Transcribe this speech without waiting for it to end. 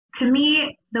to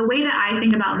me, the way that I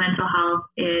think about mental health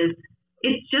is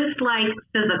it's just like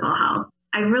physical health.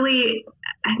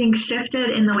 I think,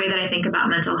 shifted in the way that I think about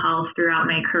mental health throughout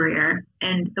my career.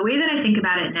 And the way that I think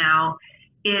about it now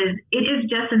is it is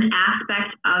just an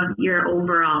aspect of your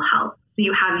overall health. So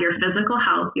you have your physical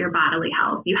health, your bodily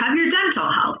health, you have your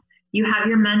dental health, you have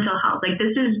your mental health. Like,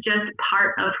 this is just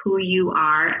part of who you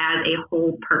are as a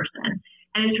whole person.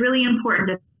 And it's really important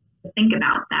to think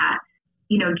about that.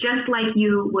 You know, just like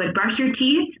you would brush your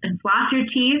teeth and floss your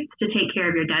teeth to take care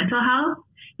of your dental health,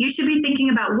 you should be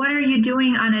thinking about what are you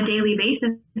doing on a daily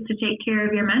basis to take care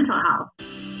of your mental health.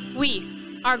 We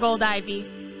are Gold Ivy,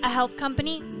 a health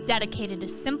company dedicated to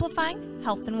simplifying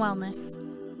health and wellness.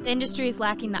 The industry is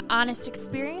lacking the honest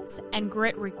experience and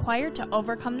grit required to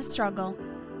overcome the struggle,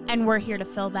 and we're here to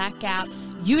fill that gap.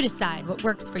 You decide what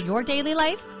works for your daily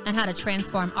life and how to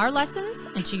transform our lessons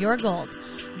into your gold.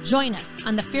 Join us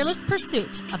on the fearless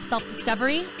pursuit of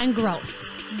self-discovery and growth.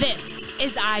 This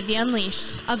is Ivy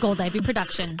Unleashed, a Gold Ivy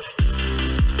production.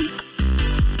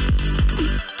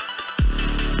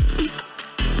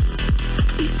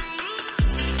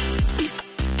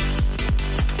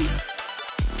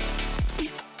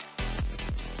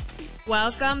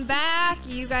 Welcome back.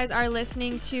 You guys are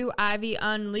listening to Ivy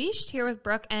Unleashed here with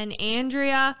Brooke and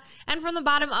Andrea. And from the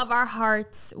bottom of our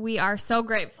hearts, we are so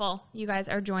grateful you guys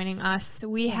are joining us.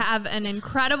 We have an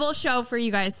incredible show for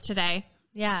you guys today.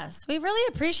 Yes, we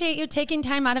really appreciate you taking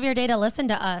time out of your day to listen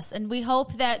to us. And we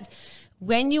hope that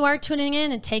when you are tuning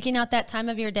in and taking out that time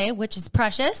of your day, which is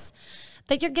precious,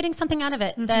 that you're getting something out of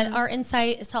it, that our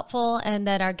insight is helpful and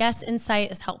that our guest insight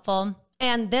is helpful.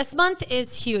 And this month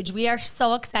is huge. We are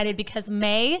so excited because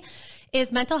May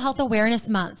is Mental Health Awareness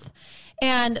Month.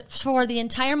 And for the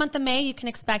entire month of May, you can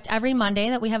expect every Monday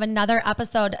that we have another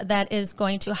episode that is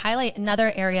going to highlight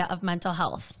another area of mental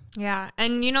health. Yeah.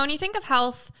 And, you know, when you think of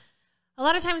health, a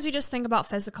lot of times we just think about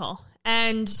physical,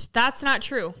 and that's not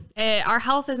true. Our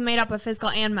health is made up of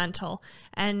physical and mental,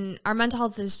 and our mental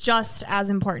health is just as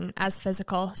important as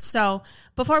physical. So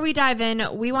before we dive in,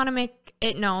 we want to make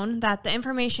it known that the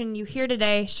information you hear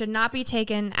today should not be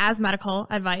taken as medical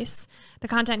advice. The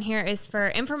content here is for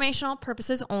informational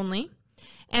purposes only.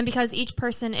 And because each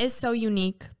person is so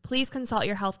unique, please consult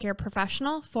your healthcare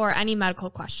professional for any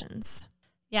medical questions.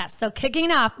 Yes, so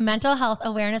kicking off Mental Health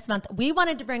Awareness Month, we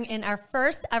wanted to bring in our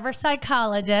first ever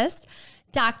psychologist,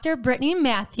 Dr. Brittany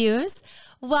Mathews.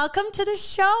 Welcome to the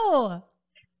show.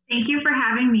 Thank you for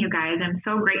having me, you guys. I'm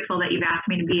so grateful that you've asked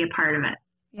me to be a part of it.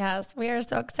 Yes, we are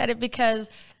so excited because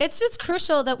it's just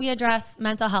crucial that we address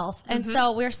mental health. And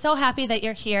so we're so happy that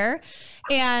you're here.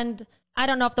 And I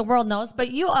don't know if the world knows,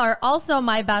 but you are also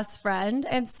my best friend.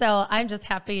 And so I'm just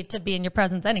happy to be in your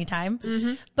presence anytime.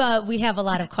 But we have a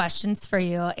lot of questions for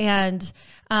you. And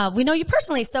we know you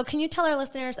personally. So can you tell our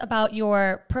listeners about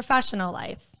your professional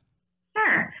life?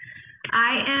 Sure.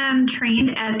 I am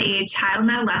trained as a child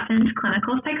and adolescent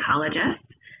clinical psychologist.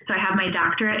 So I have my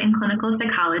doctorate in clinical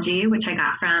psychology, which I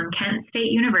got from Kent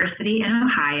State University in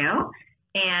Ohio.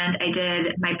 And I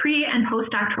did my pre- and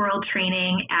postdoctoral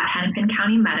training at Hennepin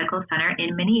County Medical Center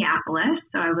in Minneapolis.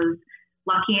 So I was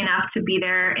lucky enough to be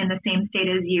there in the same state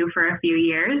as you for a few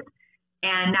years.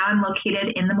 And now I'm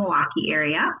located in the Milwaukee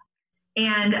area.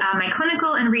 And my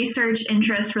clinical and research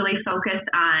interests really focus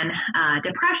on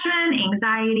depression,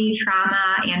 anxiety,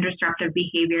 trauma, and disruptive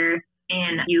behavior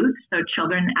in youth, so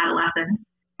children, adolescents,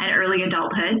 and early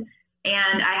adulthood.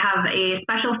 And I have a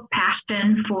special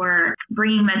passion for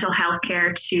bringing mental health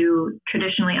care to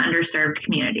traditionally underserved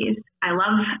communities. I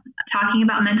love talking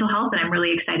about mental health, and I'm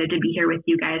really excited to be here with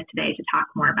you guys today to talk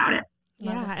more about it.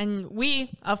 Yeah, and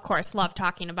we, of course, love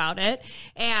talking about it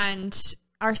and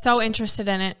are so interested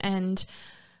in it. And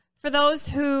for those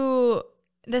who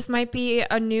this might be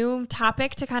a new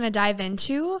topic to kind of dive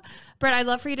into, Britt, I'd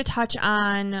love for you to touch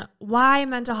on why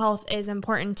mental health is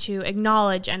important to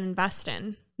acknowledge and invest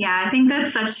in. Yeah, I think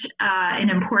that's such an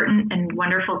important and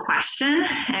wonderful question.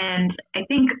 And I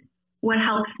think what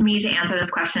helps me to answer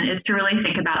this question is to really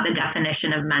think about the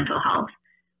definition of mental health.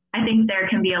 I think there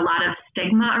can be a lot of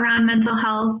stigma around mental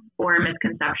health or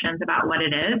misconceptions about what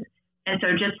it is. And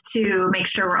so just to make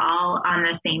sure we're all on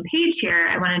the same page here,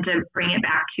 I wanted to bring it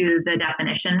back to the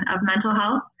definition of mental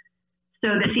health.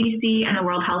 So the CDC and the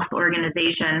World Health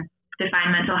Organization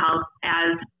define mental health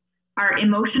as our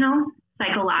emotional,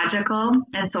 psychological,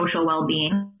 and social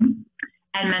well-being.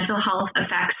 And mental health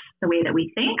affects the way that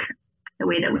we think, the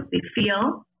way that we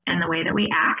feel, and the way that we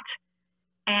act.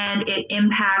 And it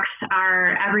impacts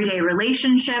our everyday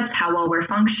relationships, how well we're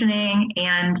functioning,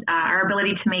 and our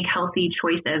ability to make healthy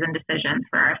choices and decisions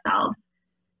for ourselves.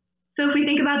 So So if we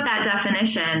think about that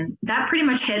definition, that pretty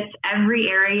much hits every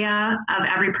area of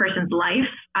every person's life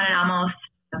on an almost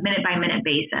minute-by-minute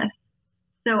basis.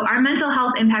 So our mental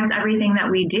health impacts everything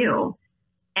that we do.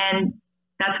 And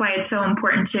that's why it's so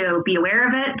important to be aware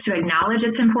of it, to acknowledge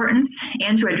its importance,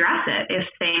 and to address it if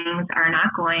things are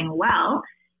not going well.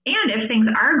 And if things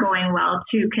are going well,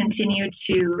 to continue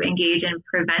to engage in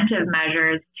preventive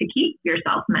measures to keep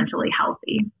yourself mentally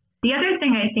healthy. The other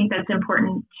thing I think that's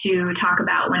important to talk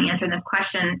about when answering this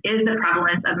question is the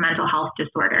prevalence of mental health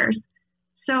disorders.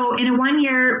 So in a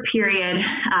 1-year period,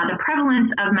 the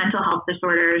prevalence of mental health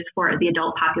disorders for the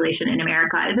adult population in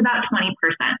America is about 20%.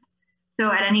 So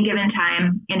at any given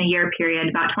time in a year period,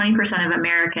 about 20% of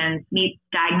Americans meet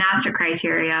diagnostic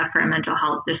criteria for a mental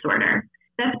health disorder.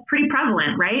 That's pretty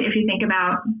prevalent, right? If you think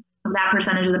about that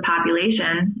percentage of the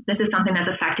population, this is something that's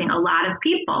affecting a lot of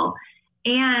people.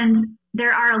 And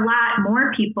there are a lot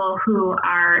more people who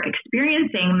are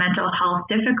experiencing mental health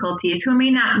difficulties who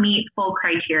may not meet full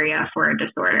criteria for a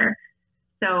disorder.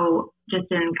 So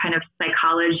just in kind of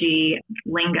psychology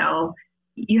lingo,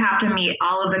 you have to meet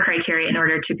all of the criteria in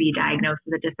order to be diagnosed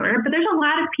with a disorder. But there's a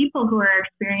lot of people who are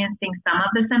experiencing some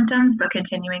of the symptoms, but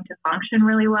continuing to function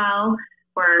really well,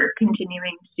 or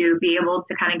continuing to be able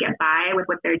to kind of get by with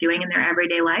what they're doing in their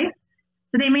everyday life.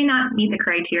 So they may not meet the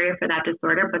criteria for that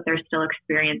disorder, but they're still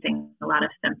experiencing a lot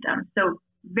of symptoms. So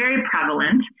very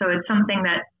prevalent. So it's something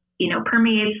that,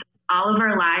 permeates all of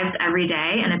our lives every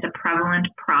day, and it's a prevalent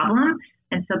problem.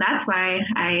 And so that's why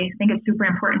I think it's super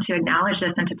important to acknowledge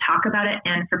this and to talk about it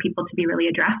and for people to be really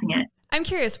addressing it. I'm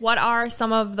curious, what are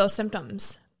some of those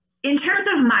symptoms? In terms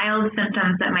of mild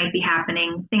symptoms that might be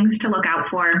happening, things to look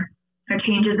out for are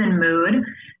changes in mood.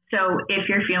 So if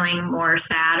you're feeling more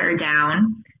sad or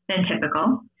down than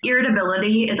typical.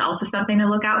 Irritability is also something to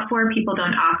look out for. People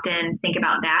don't often think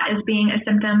about that as being a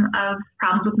symptom of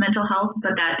problems with mental health,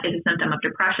 but that is a symptom of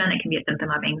depression. It can be a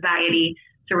symptom of anxiety.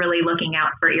 So really looking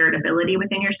out for irritability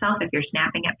within yourself if you're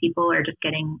snapping at people or just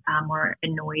getting more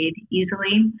annoyed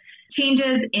easily.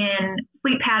 Changes in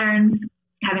sleep patterns,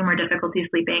 having more difficulty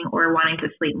sleeping or wanting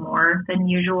to sleep more than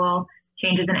usual.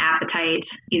 Changes in appetite,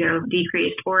 either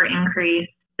decreased or increased.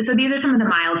 So these are some of the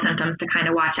mild symptoms to kind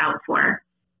of watch out for.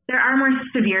 There are more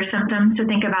severe symptoms to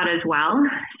think about as well.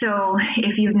 So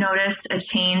if you've noticed a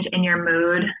change in your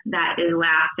mood that is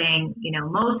lasting,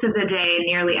 most of the day,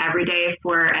 nearly every day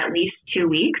for at least 2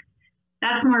 weeks,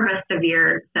 that's more of a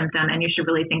severe symptom, and you should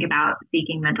really think about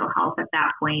seeking mental health at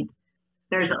that point.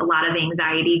 There's a lot of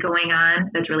anxiety going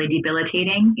on that's really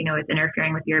debilitating. It's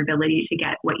interfering with your ability to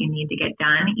get what you need to get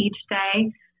done each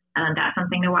day. That's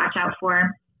something to watch out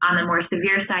for. On the more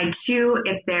severe side too,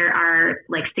 if there are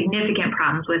significant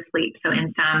problems with sleep, so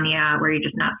insomnia where you're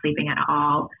just not sleeping at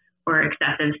all, or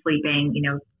excessive sleeping,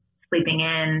 sleeping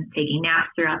in, taking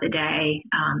naps throughout the day,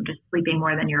 just sleeping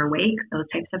more than you're awake, those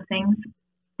types of things.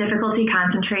 Difficulty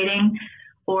concentrating,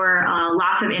 or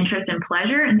loss of interest and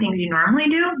pleasure in things you normally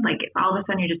do. Like if all of a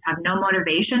sudden you just have no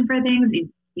motivation for things,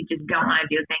 you just don't want to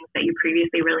do things that you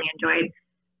previously really enjoyed,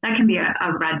 that can be a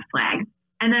red flag.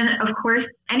 And then of course,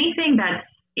 anything that's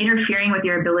interfering with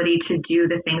your ability to do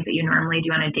the things that you normally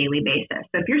do on a daily basis.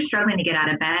 So if you're struggling to get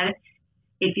out of bed,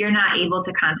 if you're not able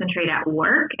to concentrate at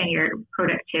work and your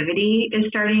productivity is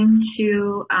starting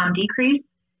to decrease,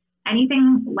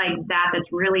 anything like that that's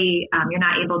really, you're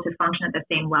not able to function at the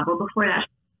same level before, that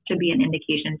should be an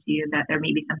indication to you that there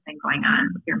may be something going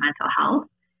on with your mental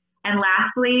health. And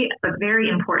lastly, but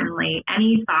very importantly,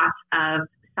 any thoughts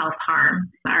of self-harm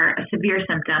are a severe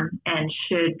symptom and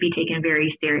should be taken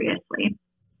very seriously.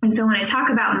 And so when I talk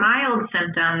about mild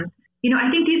symptoms, I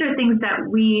think these are things that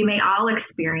we may all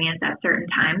experience at certain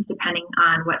times, depending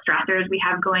on what stressors we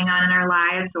have going on in our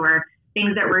lives or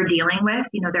things that we're dealing with.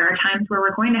 There are times where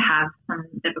we're going to have some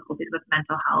difficulties with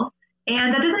mental health.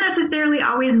 And that doesn't necessarily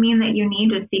always mean that you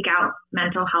need to seek out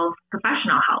mental health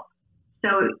professional help.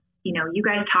 So, you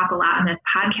guys talk a lot on this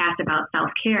podcast about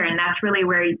self-care, and that's really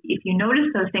where if you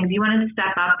notice those things, you want to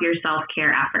step up your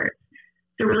self-care efforts.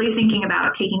 So really thinking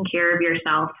about taking care of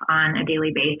yourself on a daily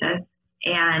basis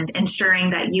and ensuring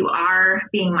that you are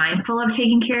being mindful of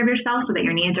taking care of yourself so that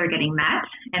your needs are getting met,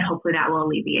 and hopefully that will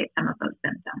alleviate some of those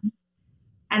symptoms.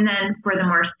 And then for the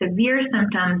more severe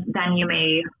symptoms, then you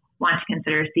may want to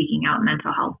consider seeking out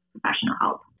mental health professional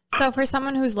help. So for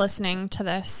someone who's listening to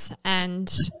this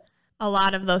and a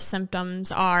lot of those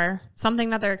symptoms are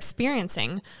something that they're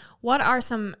experiencing, what are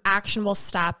some actionable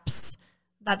steps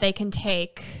that they can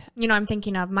take? I'm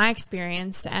thinking of my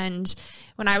experience, and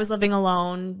when I was living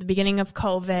alone, the beginning of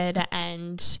COVID,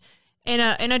 and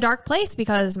in a dark place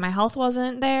because my health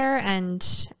wasn't there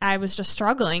and I was just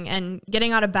struggling, and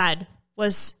getting out of bed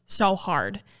was so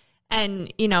hard.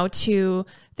 And, to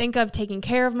think of taking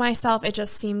care of myself, it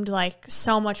just seemed like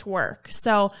so much work.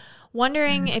 So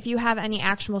wondering if you have any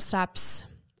actionable steps.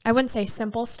 I wouldn't say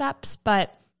simple steps,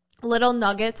 but little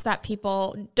nuggets that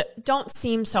people don't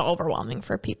seem so overwhelming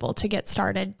for people to get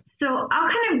started. So I'll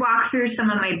kind of walk through some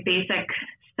of my basic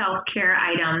self-care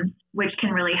items, which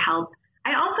can really help.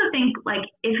 I also think like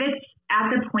if it's at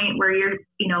the point where you're,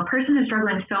 a person is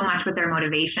struggling so much with their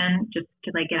motivation just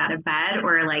to like get out of bed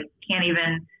or like can't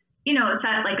even,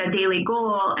 set like a daily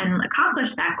goal and accomplish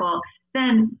that goal,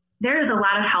 then there is a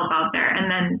lot of help out there. And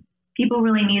then people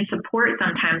really need support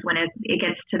sometimes when it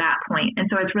gets to that point. And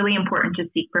so it's really important to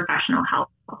seek professional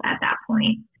help at that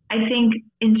point. I think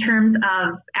in terms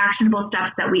of actionable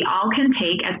steps that we all can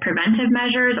take as preventive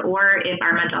measures, or if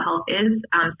our mental health is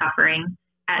suffering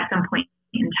at some point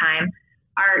in time,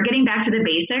 are getting back to the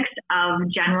basics of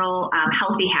general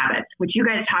healthy habits, which you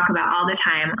guys talk about all the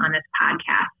time on this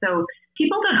podcast. So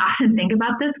people don't often think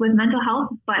about this with mental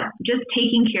health, but just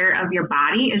taking care of your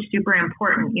body is super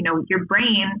important. Your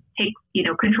brain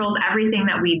controls everything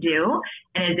that we do,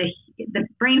 and the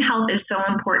brain health is so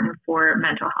important for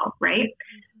mental health, right?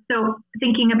 So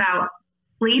thinking about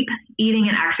sleep, eating,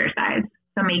 and exercise.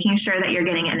 So making sure that you're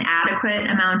getting an adequate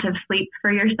amount of sleep for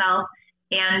yourself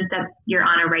and that you're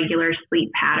on a regular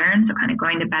sleep pattern. So kind of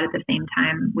going to bed at the same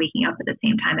time, waking up at the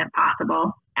same time if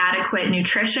possible. Adequate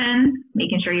nutrition,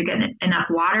 making sure you're getting enough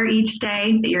water each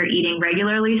day, that you're eating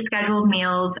regularly scheduled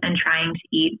meals and trying to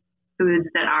eat foods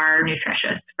that are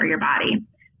nutritious for your body.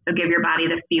 So give your body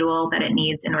the fuel that it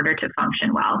needs in order to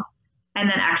function well.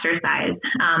 And then exercise,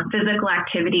 physical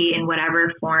activity in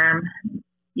whatever form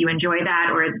you enjoy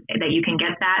that or that you can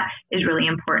get that is really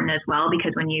important as well,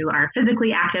 because when you are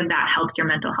physically active, that helps your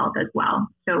mental health as well.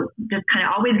 So just kind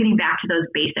of always getting back to those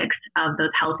basics of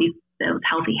those healthy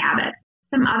habits.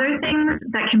 Some other things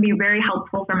that can be very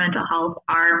helpful for mental health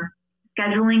are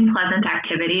scheduling pleasant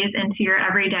activities into your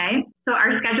everyday. So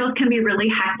our schedules can be really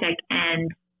hectic,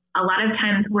 and a lot of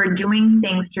times we're doing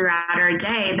things throughout our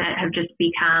day that have just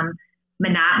become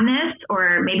monotonous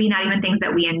or maybe not even things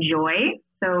that we enjoy.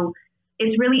 So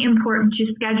it's really important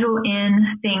to schedule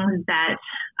in things that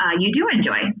you do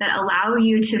enjoy, that allow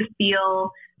you to feel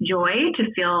joy, to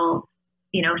feel,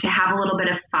 to have a little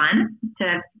bit of fun, to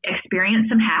experience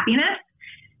some happiness.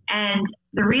 And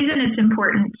the reason it's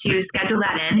important to schedule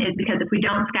that in is because if we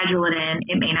don't schedule it in,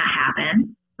 it may not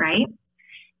happen, right?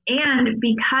 And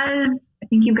because I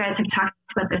think you guys have talked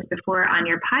about this before on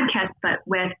your podcast, but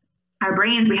with our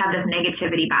brains, we have this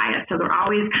negativity bias. So we're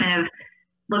always kind of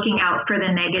looking out for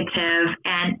the negative,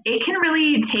 and it can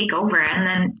really take over. And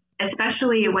then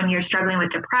especially when you're struggling with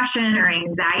depression or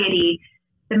anxiety,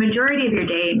 the majority of your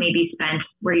day may be spent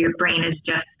where your brain is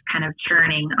just kind of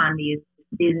churning on these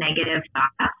negative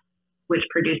thoughts, which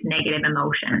produce negative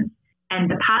emotions.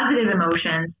 And the positive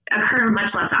emotions occur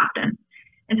much less often.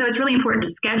 And so it's really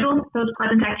important to schedule those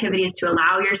pleasant activities to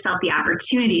allow yourself the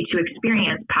opportunity to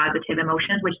experience positive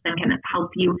emotions, which then can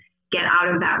help you get out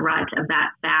of that rut of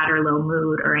that sad or low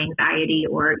mood or anxiety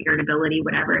or irritability,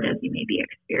 whatever it is you may be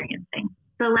experiencing.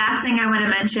 The last thing I want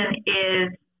to mention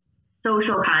is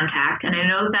social contact. And I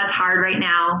know that's hard right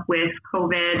now with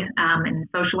COVID and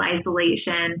social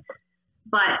isolation,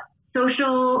 but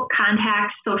social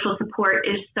contact, social support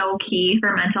is so key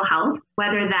for mental health,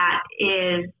 whether that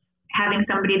is having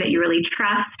somebody that you really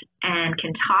trust and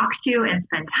can talk to and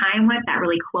spend time with, that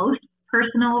really close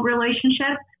personal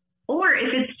relationship. Or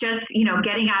if it's just,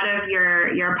 getting out of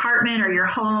your apartment or your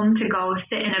home to go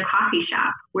sit in a coffee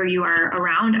shop where you are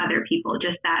around other people,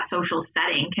 just that social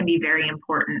setting can be very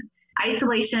important.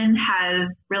 Isolation has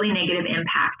really negative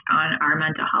impact on our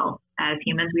mental health. As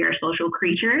humans, we are social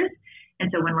creatures.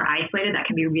 And so when we're isolated, that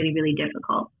can be really, really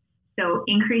difficult. So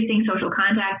increasing social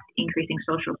contact, increasing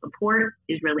social support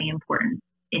is really important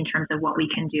in terms of what we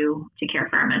can do to care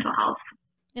for our mental health.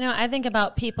 I think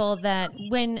about people that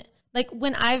when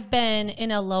I've been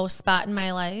in a low spot in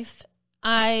my life,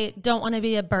 I don't want to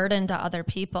be a burden to other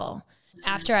people.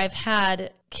 After I've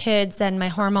had kids and my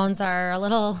hormones are a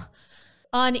little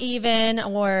uneven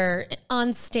or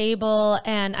unstable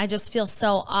and I just feel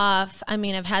so off. I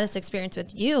mean, I've had this experience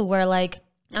with you where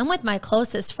I'm with my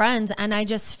closest friends and I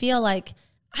just feel like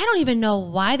I don't even know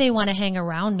why they want to hang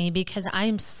around me because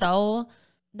I'm so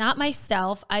not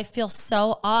myself. I feel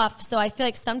so off. So I feel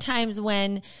like sometimes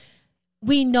when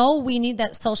we know we need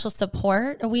that social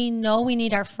support, or we know we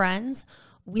need our friends,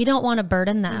 we don't want to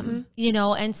burden them,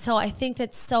 And so I think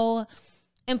that's so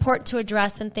important to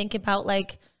address and think about,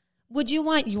 would you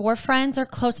want your friends or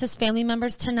closest family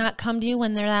members to not come to you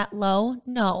when they're that low?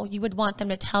 No, you would want them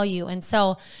to tell you. And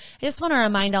so I just want to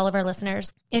remind all of our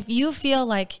listeners, if you feel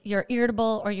like you're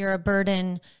irritable or you're a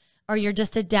burden or you're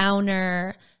just a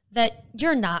downer, that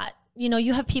you're not. You know,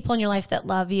 you have people in your life that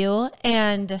love you,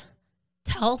 and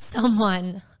tell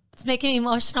someone. It's making me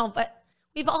emotional, but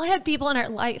we've all had people in our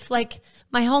life, like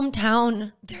my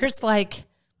hometown, there's like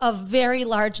a very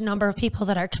large number of people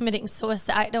that are committing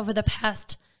suicide over the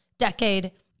past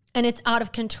decade, and it's out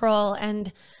of control.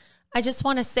 And I just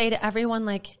want to say to everyone,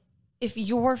 like, if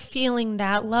you're feeling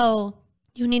that low,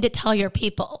 you need to tell your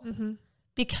people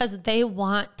because they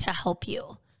want to help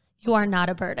you. You are not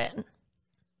a burden.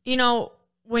 You know,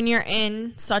 when you're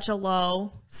in such a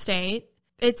low state,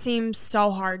 it seems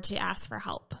so hard to ask for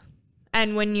help.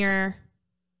 And when you're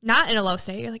not in a low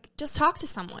state, you're like, just talk to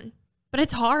someone. But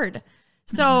it's hard.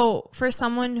 So for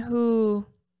someone who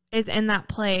is in that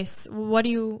place, what do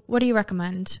you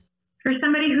recommend? For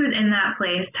somebody who's in that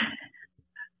place,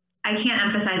 I can't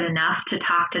emphasize enough to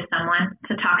talk to someone,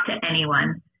 to talk to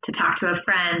anyone, to talk to a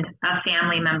friend, a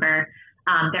family member.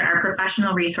 There are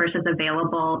professional resources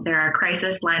available. There are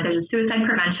crisis lines. There's a suicide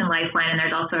prevention lifeline, and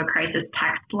there's also a crisis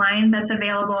text line that's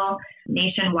available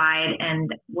nationwide, and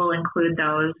we'll include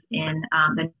those in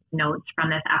the notes from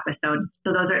this episode.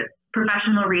 So those are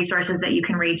professional resources that you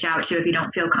can reach out to if you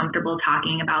don't feel comfortable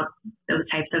talking about those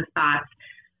types of thoughts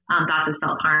of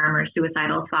self-harm or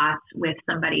suicidal thoughts with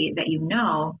somebody that you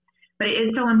know. But it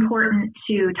is so important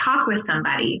to talk with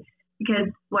somebody, because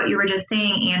what you were just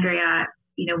saying, Andrea,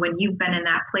 you know, when you've been in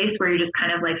that place where you're just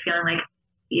kind of like feeling like,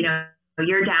 you know,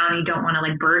 you're down, you don't want to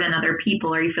like burden other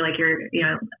people, or you feel like you're, you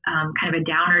know, kind of a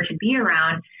downer to be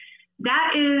around,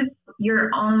 that is your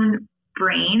own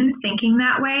brain thinking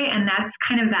that way. And that's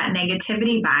kind of that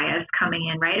negativity bias coming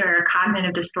in, right? Or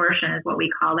cognitive distortion is what we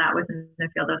call that within the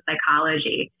field of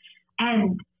psychology.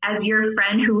 And as your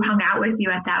friend who hung out with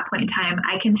you at that point in time,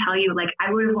 I can tell you, like,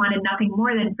 I would have wanted nothing more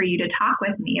than for you to talk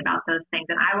with me about those things.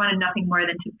 And I wanted nothing more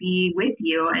than to be with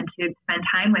you and to spend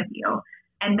time with you.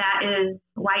 And that is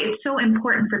why it's so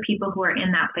important for people who are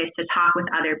in that place to talk with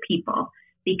other people,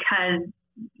 because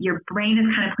your brain is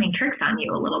kind of playing tricks on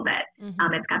you a little bit.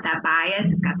 It's got that bias,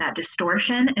 it's got that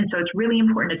distortion. And so it's really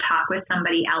important to talk with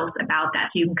somebody else about that,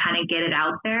 so you can kind of get it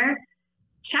out there.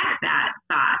 Check that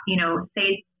thought, you know,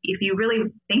 say, if you really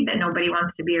think that nobody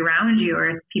wants to be around you,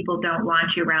 or if people don't want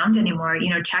you around anymore, you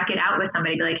know, check it out with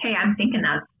somebody. Be like, hey, I'm thinking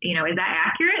that, you know, is that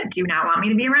accurate? Do you not want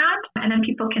me to be around? And then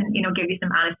people can, you know, give you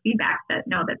some honest feedback that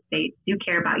no, that they do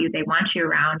care about you. They want you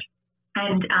around.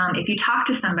 And if you talk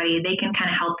to somebody, they can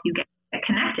kind of help you get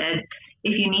connected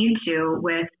if you need to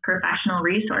with professional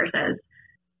resources.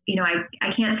 You know,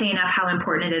 I can't say enough how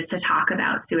important it is to talk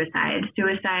about suicide.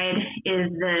 Suicide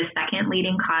is the second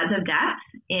leading cause of death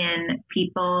in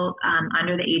people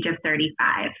under the age of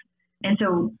 35. And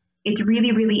so it's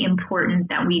really, really important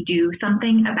that we do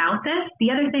something about this.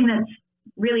 The other thing that's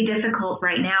really difficult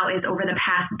right now is over the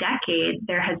past decade,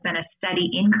 there has been a steady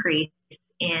increase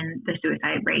in the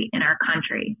suicide rate in our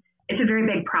country. It's a very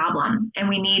big problem, and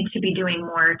we need to be doing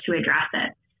more to address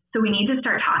it. So we need to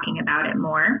start talking about it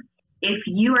more. If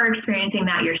you are experiencing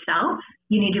that yourself,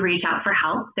 you need to reach out for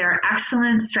help. There are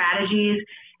excellent strategies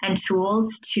and tools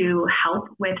to help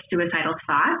with suicidal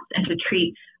thoughts and to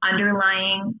treat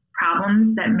underlying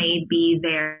problems that may be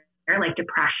there, like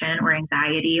depression or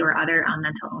anxiety or other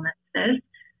mental illnesses.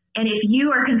 And if you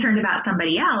are concerned about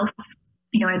somebody else,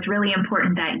 you know, it's really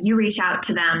important that you reach out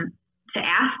to them, to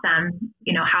ask them,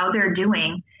 you know, how they're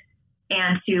doing,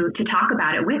 and to talk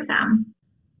about it with them.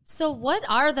 So what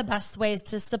are the best ways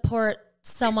to support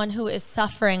someone who is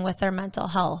suffering with their mental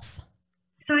health?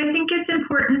 So I think it's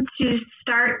important to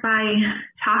start by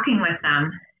talking with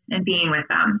them and being with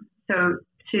them. So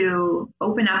to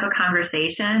open up a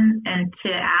conversation and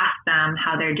to ask them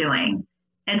how they're doing,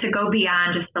 and to go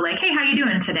beyond just the like, hey, how you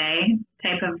doing today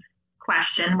type of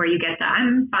question where you get the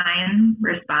I'm fine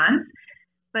response,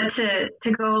 but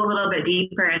to go a little bit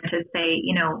deeper and to say,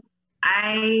 you know,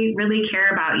 I really care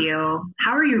about you.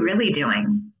 How are you really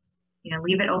doing? You know,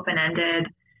 leave it open-ended.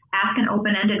 Ask an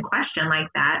open-ended question like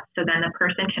that, so then the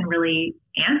person can really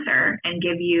answer and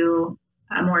give you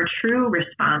a more true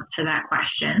response to that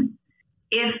question.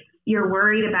 If you're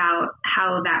worried about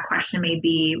how that question may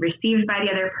be received by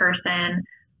the other person,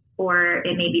 or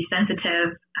it may be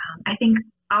sensitive, I think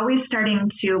always starting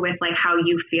with like how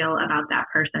you feel about that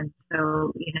person.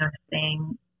 So, you know,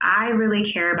 saying, I really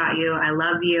care about you. I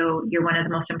love you. You're one of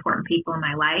the most important people in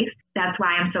my life. That's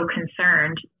why I'm so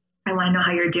concerned. I want to know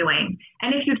how you're doing.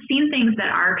 And if you've seen things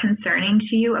that are concerning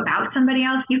to you about somebody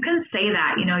else, you can say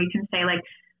that. You know, you can say like,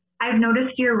 I've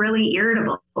noticed you're really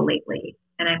irritable lately,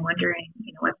 and I'm wondering,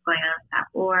 you know, what's going on with that.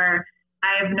 Or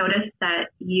I've noticed that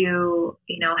you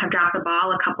know, have dropped the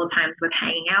ball a couple of times with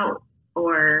hanging out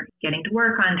or getting to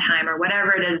work on time or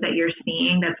whatever it is that you're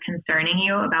seeing that's concerning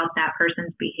you about that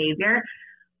person's behavior.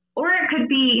 Or it could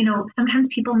be, sometimes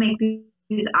people make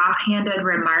these offhanded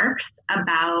remarks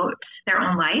about their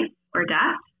own life or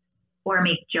death, or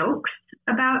make jokes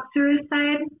about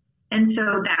suicide. And so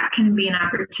that can be an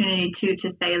opportunity to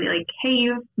say like, hey,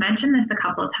 you've mentioned this a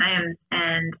couple of times,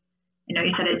 and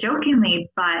you said it jokingly,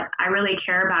 but I really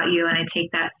care about you and I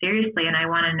take that seriously. And I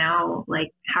want to know,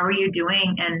 like, how are you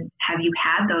doing? And have you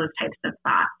had those types of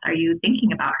thoughts? Are you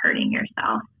thinking about hurting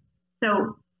yourself?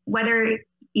 So whether,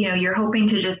 you're hoping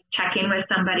to just check in with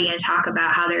somebody and talk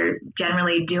about how they're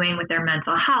generally doing with their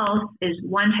mental health is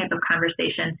one type of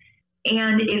conversation.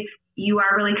 And if you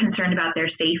are really concerned about their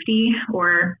safety,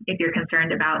 or if you're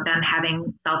concerned about them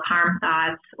having self-harm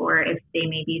thoughts, or if they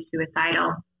may be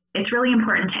suicidal, it's really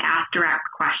important to ask direct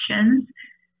questions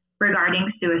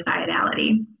regarding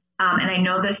suicidality. And I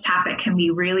know this topic can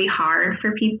be really hard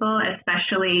for people,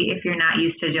 especially if you're not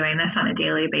used to doing this on a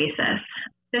daily basis.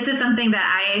 This is something that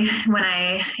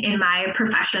in my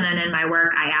profession and in my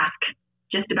work, I ask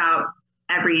just about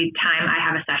every time I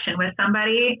have a session with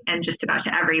somebody, and just about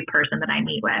to every person that I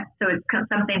meet with. So it's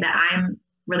something that I'm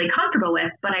really comfortable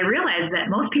with, but I realize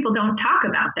that most people don't talk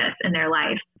about this in their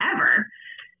life ever.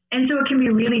 And so it can be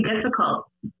really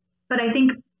difficult. But I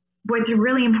think what's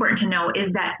really important to know is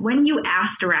that when you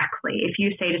ask directly, if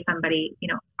you say to somebody,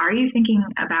 are you thinking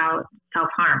about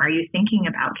self-harm? Are you thinking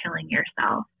about killing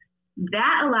yourself?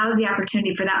 That allows the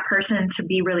opportunity for that person to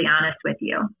be really honest with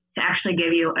you, to actually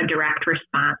give you a direct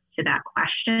response to that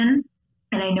question.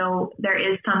 And I know there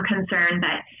is some concern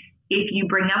that if you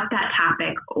bring up that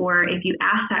topic, or if you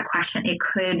ask that question, it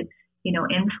could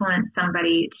influence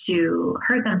somebody to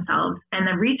hurt themselves. And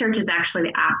the research is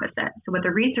actually the opposite. So what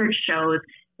the research shows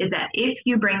is that if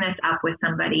you bring this up with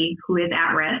somebody who is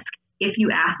at risk, if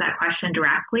you ask that question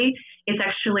directly, it's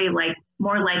actually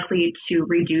more likely to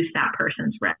reduce that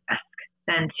person's risk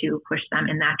than to push them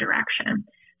in that direction.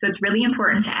 So it's really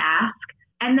important to ask.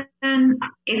 And then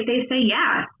if they say,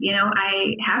 yeah,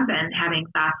 I have been having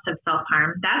thoughts of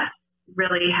self-harm, that's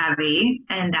really heavy,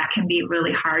 and that can be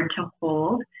really hard to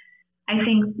hold. I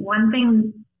think one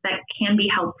thing that can be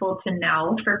helpful to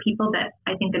know for people that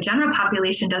I think the general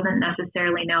population doesn't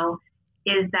necessarily know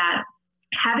is that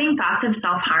having thoughts of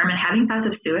self-harm and having thoughts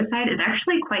of suicide is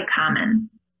actually quite common.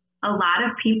 A lot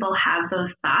of people have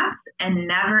those thoughts and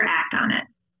never act on it.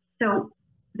 So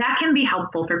that can be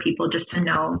helpful for people just to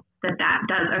know that that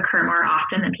does occur more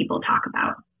often than people talk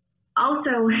about.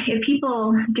 Also, if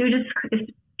people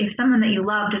if someone that you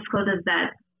love discloses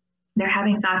that they're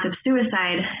having thoughts of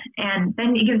suicide, and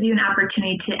then it gives you an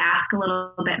opportunity to ask a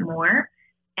little bit more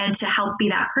and to help be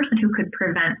that person who could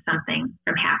prevent something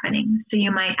from happening. So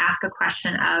you might ask a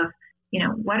question of,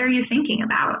 what are you thinking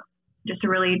about? Just a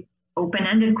really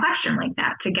open-ended question like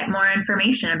that to get more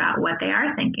information about what they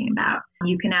are thinking about.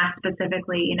 You can ask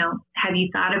specifically, have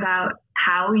you thought about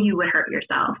how you would hurt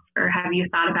yourself? Or have you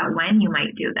thought about when you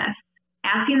might do this?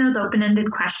 Asking those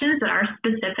open-ended questions that are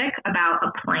specific about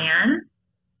a plan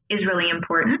is really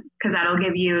important, because that'll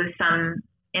give you some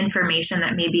information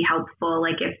that may be helpful.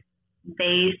 Like if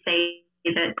they say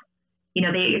that,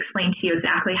 they explain to you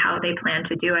exactly how they plan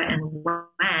to do it and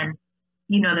when,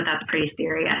 that that's pretty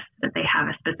serious, that they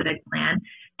have a specific plan.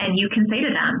 And you can say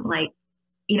to them,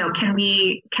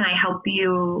 can I help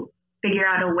you figure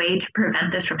out a way to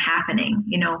prevent this from happening?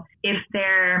 If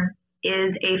there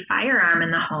is a firearm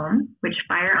in the home, which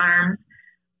firearms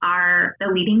are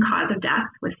the leading cause of death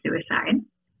with suicide,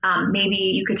 maybe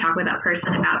you could talk with that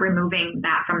person about removing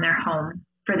that from their home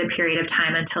for the period of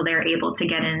time until they're able to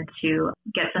get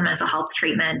some mental health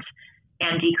treatment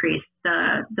and decrease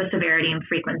the severity and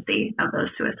frequency of those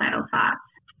suicidal thoughts.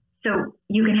 So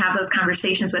you can have those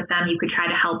conversations with them. You could try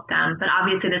to help them. But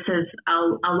obviously this is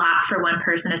a lot for one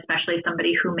person, especially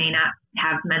somebody who may not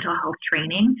have mental health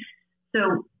training.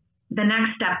 So the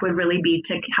next step would really be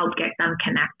to help get them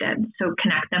connected. So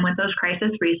connect them with those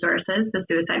crisis resources, the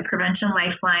Suicide Prevention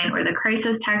Lifeline or the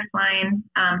crisis text line,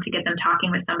 to get them talking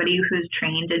with somebody who's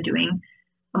trained in doing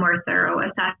a more thorough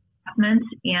assessment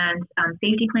and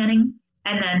safety planning,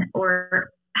 and then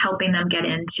or helping them get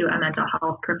into a mental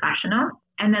health professional.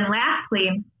 And then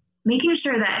lastly, making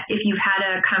sure that if you've had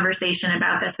a conversation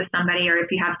about this with somebody, or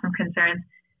if you have some concerns,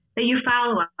 that you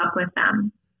follow up with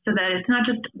them, so that it's not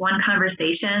just one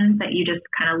conversation that you just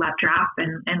kind of let drop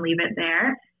and leave it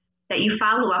there, that you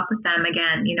follow up with them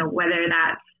again, whether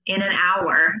that's in an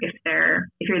hour, if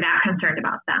you're that concerned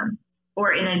about them,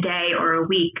 or in a day or a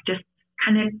week, just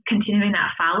kind of continuing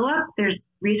that follow-up. There's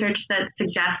research that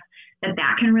suggests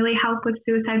that can really help with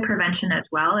suicide prevention as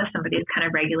well, if somebody is kind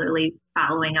of regularly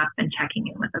following up and checking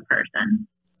in with a person.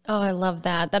 Oh, I love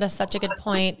that. That is such a good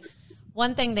point.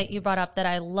 One thing that you brought up that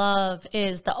I love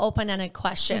is the open-ended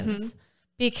questions,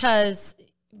 because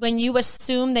when you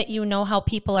assume that you know how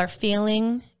people are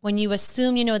feeling, when you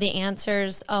assume you know the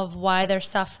answers of why they're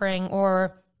suffering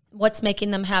or what's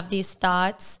making them have these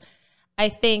thoughts, I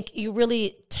think you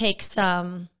really take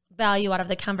some value out of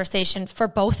the conversation for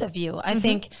both of you. I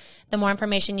think the more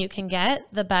information you can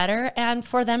get, the better. And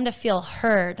for them to feel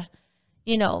heard,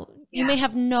 you know, you may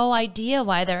have no idea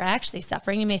why they're actually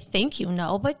suffering. You may think you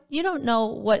know, but you don't know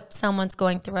what someone's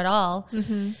going through at all.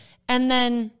 And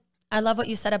then I love what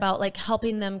you said about like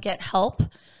helping them get help,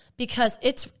 because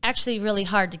it's actually really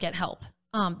hard to get help.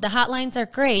 The hotlines are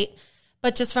great,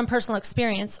 but just from personal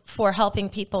experience for helping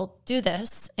people do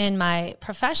this in my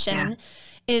profession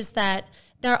is that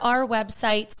there are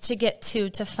websites to get to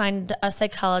find a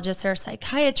psychologist or a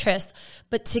psychiatrist,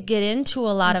 but to get into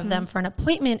a lot of them for an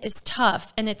appointment is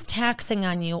tough and it's taxing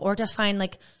on you, or to find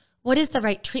like, what is the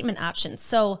right treatment option?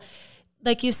 So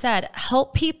like you said,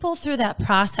 help people through that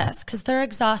process because they're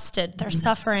exhausted, they're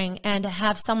suffering, and to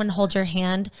have someone hold your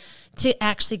hand to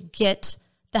actually get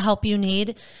the help you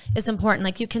need is important.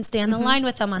 Like you can stay on the line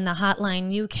with them on the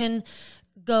hotline. You can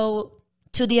go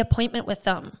to the appointment with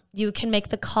them. You can make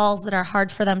the calls that are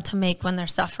hard for them to make when they're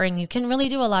suffering. You can really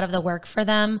do a lot of the work for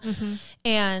them.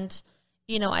 And,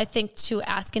 you know, I think to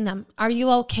asking them, are you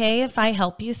okay if I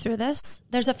help you through this?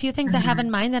 There's a few things I have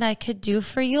in mind that I could do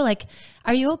for you. Like,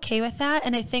 are you okay with that?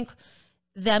 And I think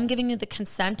them giving you the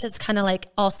consent is kind of like,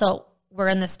 also, we're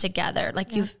in this together.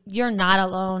 Like you're not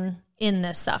alone in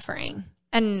this suffering.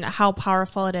 And how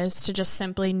powerful it is to just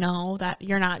simply know that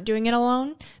you're not doing it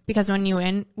alone, because when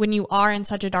you are in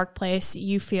such a dark place,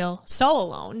 you feel so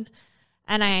alone.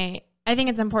 And I think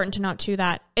it's important to note too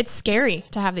that it's scary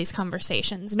to have these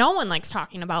conversations. No one likes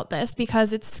talking about this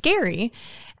because it's scary,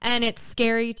 and it's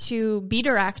scary to be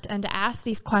direct and to ask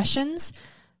these questions,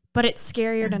 but it's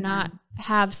scarier to not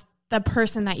have the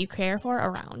person that you care for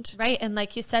around. Right. And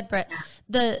like you said, Britt,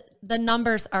 the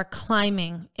numbers are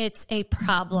climbing. It's a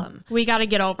problem. We got to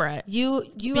get over it. You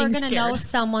are going to know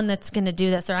someone that's going to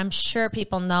do this, or I'm sure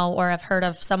people know or have heard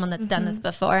of someone that's done this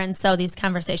before. And so these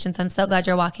conversations, I'm so glad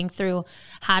you're walking through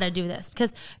how to do this,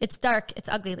 because it's dark, it's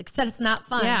ugly. Like I said, it's not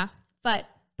fun. Yeah. But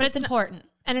it's important.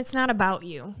 And it's not about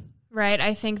you, right?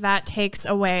 I think that takes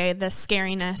away the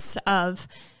scariness of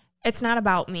it's not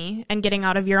about me and getting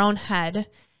out of your own head.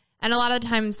 And a lot of the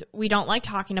times we don't like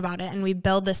talking about it, and we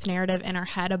build this narrative in our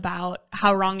head about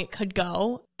how wrong it could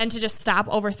go, and to just stop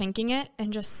overthinking it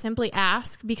and just simply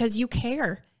ask because you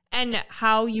care, and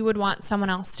how you would want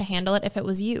someone else to handle it if it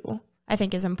was you, I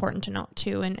think is important to note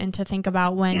too. And to think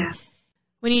about when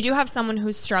you do have someone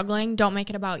who's struggling, don't make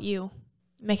it about you,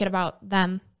 make it about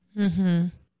them.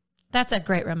 That's a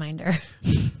great reminder.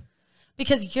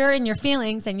 Because you're in your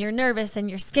feelings and you're nervous and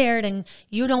you're scared and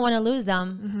you don't want to lose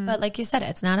them. But like you said,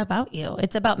 it's not about you.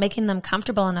 It's about making them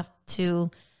comfortable enough to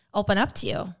open up to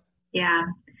you. Yeah,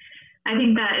 I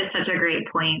think that is such a great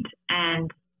point.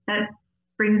 And that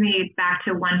brings me back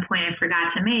to one point I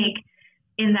forgot to make,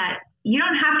 in that you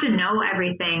don't have to know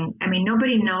everything. I mean,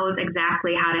 nobody knows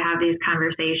exactly how to have these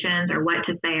conversations or what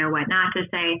to say or what not to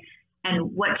say,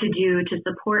 and what to do to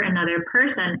support another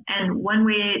person. And one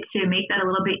way to make that a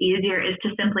little bit easier is to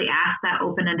simply ask that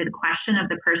open-ended question of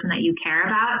the person that you care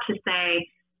about, to say,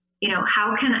 you know,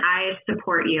 how can I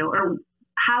support you? Or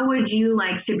how would you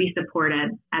like to be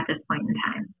supported at this point in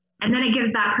time? And then it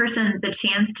gives that person the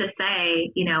chance to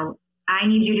say, you know, I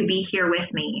need you to be here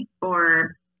with me,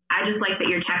 or I just like that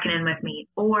you're checking in with me,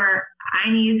 or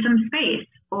I need some space,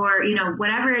 or, you know,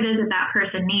 whatever it is that that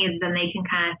person needs, then they can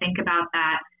kind of think about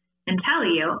that and tell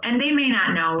you. And they may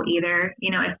not know either, you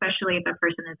know, especially if a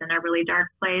person is in a really dark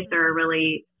place or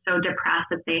really so depressed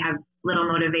that they have little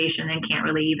motivation and can't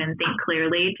really even think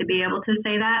clearly to be able to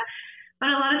say that.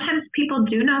 But a lot of times people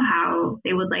do know how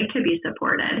they would like to be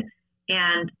supported,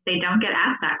 and they don't get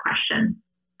asked that question.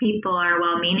 People are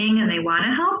well-meaning and they want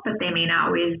to help, but they may not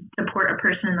always support a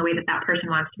person in the way that that person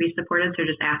wants to be supported. So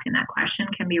just asking that question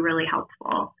can be really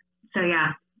helpful. So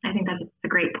yeah, I think that's a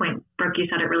great point. Brooke, you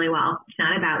said it really well. It's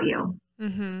not about you.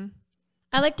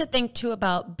 I like to think too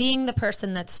about being the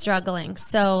person that's struggling.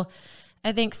 So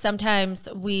I think sometimes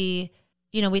we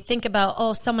think about,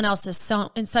 oh, someone else is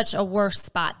in such a worse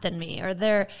spot than me, or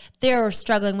they're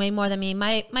struggling way more than me.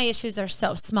 My issues are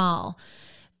so small.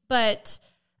 But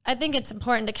I think it's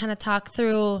important to kind of talk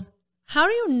through, how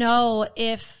do you know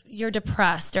if you're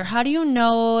depressed, or how do you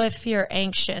know if you're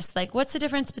anxious? Like, what's the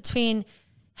difference between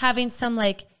having some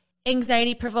like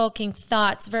anxiety provoking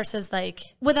thoughts versus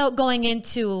like without going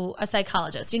into a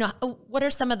psychologist? You know, what are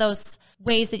some of those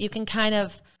ways that you can kind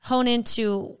of hone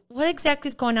into what exactly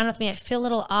is going on with me? I feel a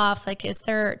little off. Like, do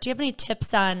you have any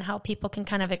tips on how people can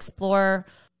kind of explore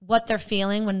what they're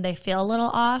feeling when they feel a little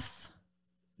off?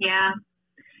 Yeah.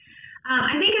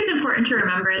 I think it's important to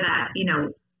remember that, you know,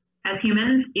 as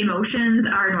humans, emotions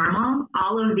are normal.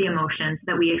 All of the emotions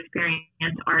that we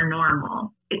experience are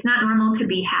normal. It's not normal to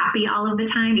be happy all of the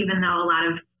time, even though a lot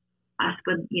of us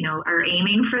would, you know, are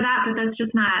aiming for that, but that's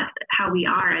just not how we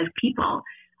are as people.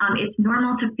 It's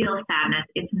normal to feel sadness.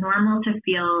 It's normal to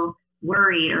feel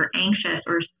worried or anxious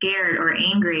or scared or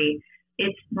angry.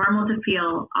 It's normal to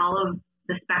feel all of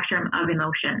the spectrum of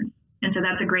emotions. And so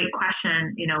that's a great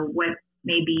question, you know, what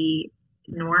may be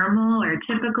normal or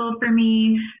typical for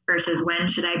me versus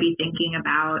when should I be thinking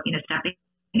about, you know, stepping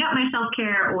up my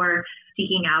self-care or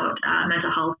seeking out mental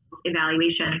health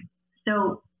evaluation.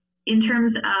 So in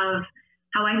terms of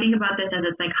how I think about this as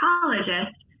a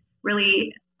psychologist,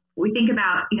 really we think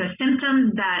about, you know,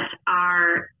 symptoms that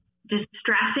are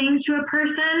distressing to a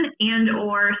person and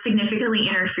or significantly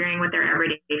interfering with their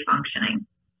everyday functioning.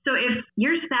 So if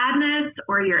your sadness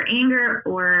or your anger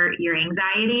or your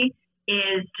anxiety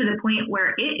is to the point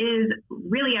where it is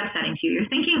really upsetting to you, you're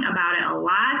thinking about it a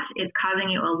lot, it's causing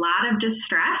you a lot of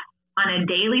distress on a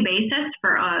daily basis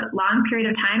for a long period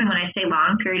of time. And when I say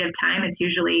long period of time, it's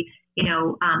usually, you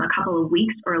know, a couple of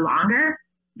weeks or longer.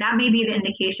 That may be the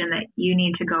indication that you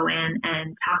need to go in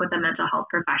and talk with a mental health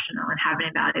professional and have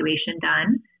an evaluation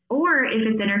done. Or if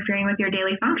it's interfering with your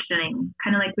daily functioning,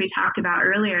 kind of like we talked about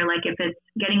earlier, like if it's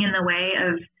getting in the way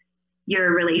of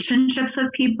your relationships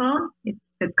with people, if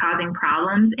it's causing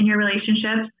problems in your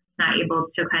relationships, not able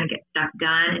to kind of get stuff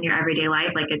done in your everyday life,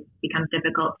 like it becomes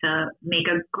difficult to make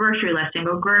a grocery list and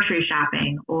go grocery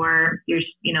shopping, or you're,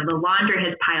 you know, the laundry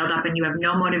has piled up and you have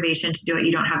no motivation to do it.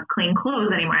 You don't have clean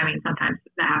clothes anymore. I mean, sometimes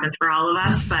that happens for all of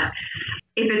us, but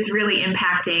if it's really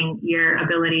impacting your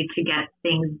ability to get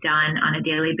things done on a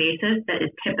daily basis that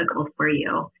is typical for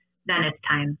you, then it's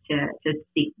time to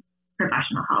seek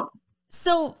professional help.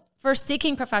 So for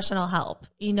seeking professional help,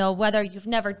 you know, whether you've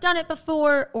never done it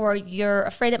before or you're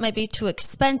afraid it might be too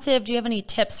expensive, do you have any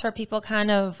tips for people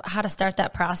kind of how to start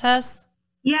that process?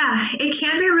 Yeah, it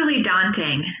can be really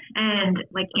daunting. And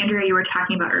like Andrea, you were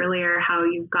talking about earlier, how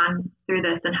you've gone through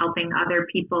this and helping other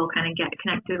people kind of get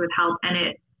connected with help.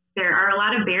 And there are a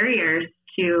lot of barriers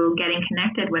to getting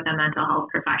connected with a mental health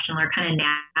professional or kind of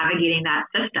navigating that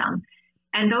system.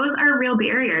 And those are real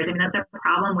barriers. I mean, that's a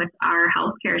problem with our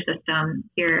healthcare system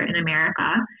here in America.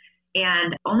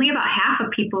 And only about half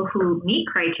of people who meet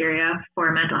criteria for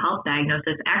a mental health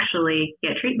diagnosis actually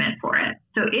get treatment for it.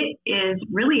 So it is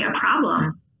really a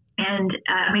problem. And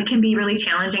it can be really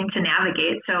challenging to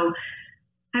navigate. So,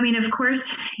 I mean, of course,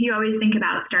 you always think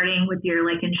about starting with your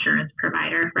like insurance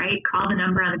provider, right? Call the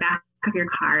number on the back of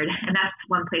your card. And that's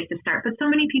one place to start. But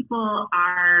so many people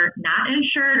are not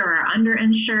insured or are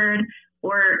underinsured,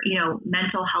 or, you know,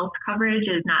 mental health coverage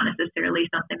is not necessarily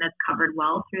something that's covered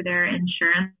well through their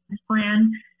insurance plan.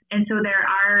 And so there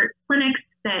are clinics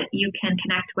that you can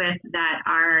connect with that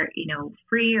are, you know,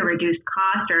 free or reduced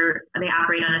cost, or they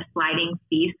operate on a sliding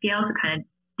fee scale. So kind of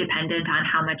dependent on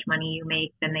how much money you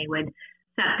make, then they would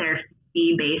set their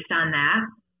fee based on that.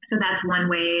 So that's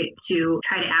one way to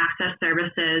try to access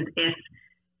services if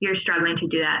you're struggling to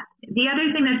do that. The other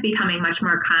thing that's becoming much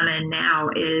more common now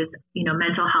is, you know,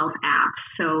 mental health apps.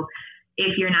 So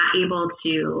if you're not able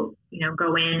to, you know,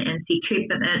 go in and seek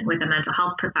treatment with a mental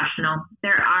health professional,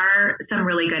 there are some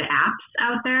really good apps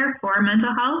out there for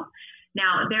mental health.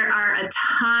 Now, there are a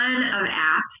ton of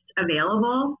apps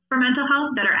available for mental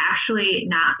health that are actually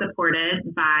not supported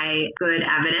by good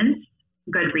evidence,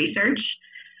 good research.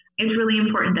 It's really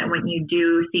important that when you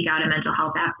do seek out a mental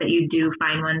health app, that you do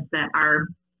find ones that are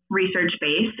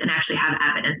research-based and actually have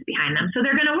evidence behind them. So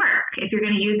they're going to work. If you're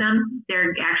going to use them,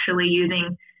 they're actually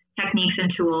using techniques and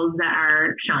tools that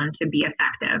are shown to be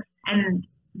effective. And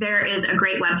there is a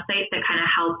great website that kind of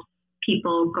helps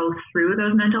people go through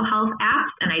those mental health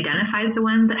apps and identifies the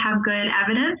ones that have good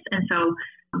evidence. And so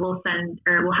we'll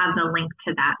have the link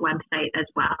to that website as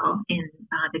well in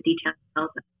the details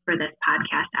for this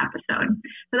podcast episode.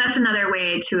 So that's another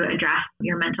way to address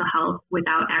your mental health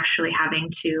without actually having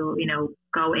to, you know,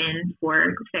 go in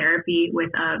for therapy with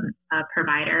a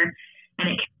provider. And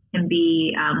it can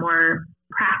be more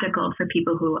practical for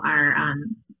people who are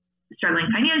struggling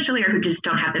financially or who just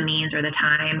don't have the means or the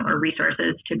time or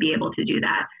resources to be able to do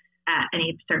that at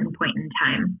any certain point in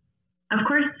time. Of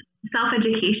course,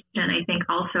 self-education, I think,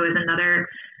 also is another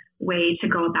way to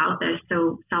go about this.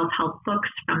 So self-help books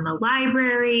from the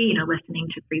library, listening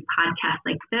to free podcasts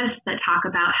like this that talk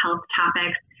about health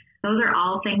topics. Those are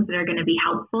all things that are going to be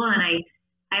helpful. And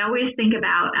I always think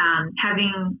about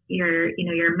having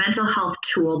your mental health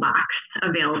toolbox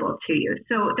available to you.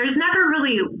 So there's never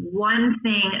really one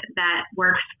thing that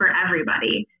works for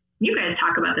everybody. You guys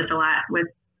talk about this a lot with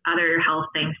other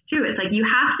health things too. It's like you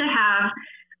have to have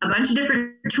a bunch of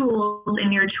different tools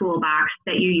in your toolbox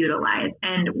that you utilize.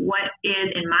 And what is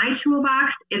in my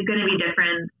toolbox is going to be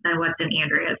different than what's in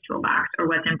Andrea's toolbox or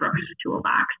what's in Brooke's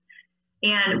toolbox.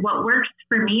 And what works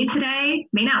for me today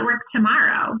may not work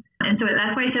tomorrow. And so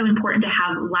that's why it's so important to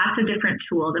have lots of different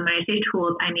tools. And when I say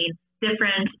tools, I mean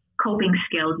different coping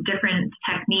skills, different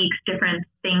techniques, different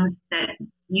things that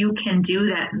you can do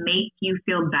that make you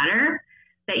feel better,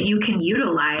 that you can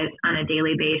utilize on a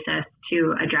daily basis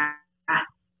to address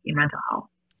your mental health.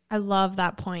 I love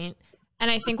that point. And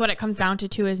I think what it comes down to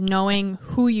too is knowing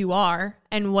who you are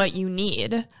and what you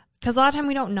need. Because a lot of time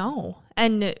we don't know.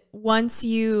 And once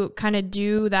you kind of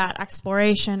do that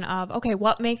exploration of, okay,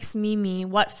 what makes me me,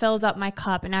 what fills up my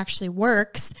cup and actually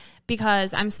works,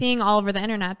 because I'm seeing all over the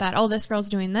internet that, oh, this girl's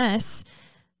doing this,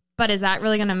 but is that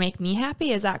really going to make me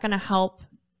happy? Is that going to help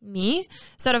me?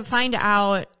 So to find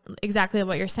out exactly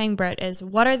what you're saying, Britt, is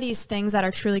what are these things that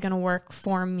are truly going to work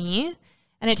for me?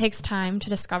 And it takes time to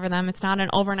discover them. It's not an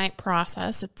overnight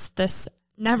process. It's this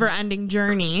never-ending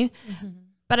journey. Mm-hmm.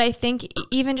 But I think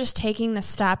even just taking the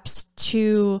steps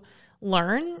to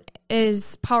learn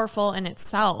is powerful in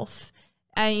itself.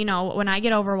 And, when I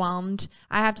get overwhelmed,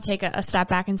 I have to take a step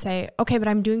back and say, okay, but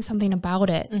I'm doing something about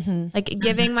it. Mm-hmm. Like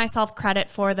giving myself credit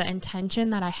for the intention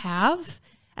that I have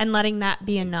and letting that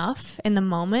be enough in the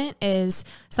moment is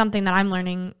something that I'm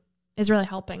learning is really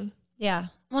helping. Yeah.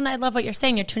 Well, and I love what you're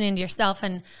saying. You're tuning into yourself.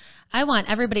 And I want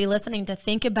everybody listening to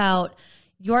think about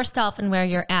yourself and where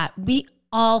you're at. We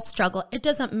all struggle. It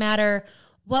doesn't matter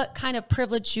what kind of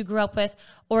privilege you grew up with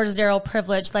or zero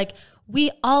privilege. Like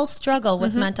we all struggle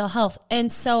with mental health.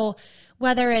 And so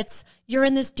whether it's you're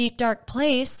in this deep, dark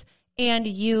place and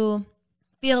you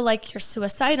feel like you're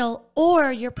suicidal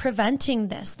or you're preventing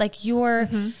this, like you're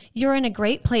in a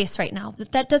great place right now.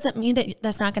 That doesn't mean that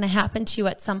that's not going to happen to you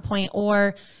at some point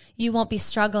or you won't be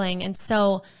struggling. And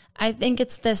so I think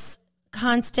it's this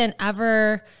constant,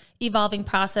 ever evolving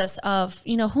process of,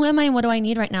 who am I and what do I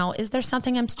need right now? Is there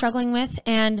something I'm struggling with?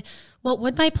 And what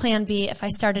would my plan be if I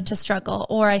started to struggle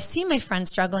or I see my friend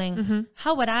struggling? Mm-hmm.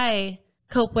 How would I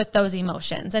cope with those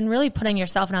emotions? And really putting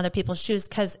yourself in other people's shoes,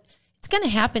 because it's going to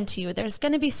happen to you. There's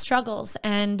going to be struggles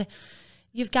and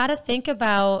you've got to think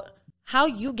about how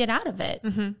you get out of it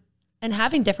and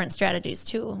having different strategies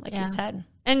too, like you said.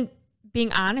 And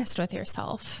being honest with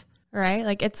yourself, right?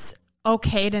 Like it's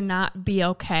okay to not be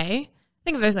okay. I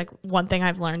think if there's like one thing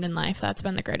I've learned in life that's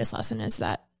been the greatest lesson is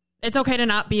that it's okay to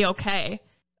not be okay.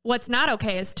 What's not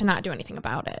okay is to not do anything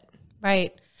about it.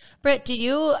 Right. Britt,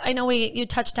 I know you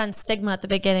touched on stigma at the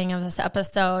beginning of this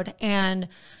episode, and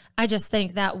I just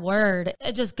think that word,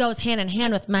 it just goes hand in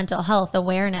hand with mental health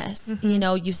awareness.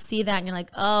 Mm-hmm. You see that and you're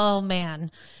like, oh man,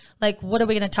 like what are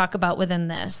we going to talk about within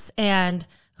this? And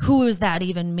who does that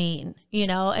even mean?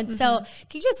 And so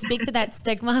can you just speak to that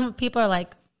stigma? People are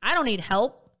like, I don't need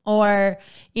help. Or,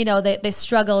 they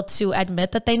struggle to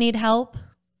admit that they need help?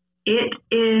 It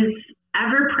is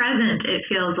ever present, it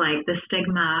feels like, the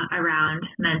stigma around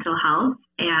mental health,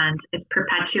 and it's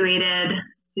perpetuated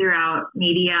throughout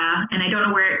media. And I don't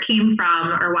know where it came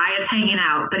from or why it's hanging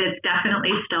out, but it's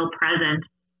definitely still present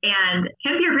and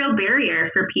can be a real barrier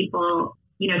for people,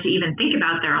 to even think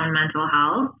about their own mental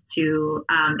health, to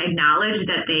acknowledge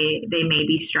that they may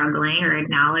be struggling or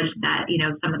acknowledge that,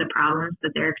 some of the problems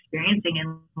that they're experiencing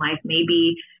in life may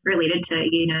be related to,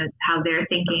 how they're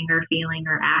thinking or feeling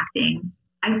or acting.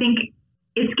 I think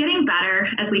it's getting better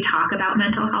as we talk about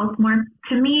mental health more.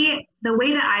 To me, the way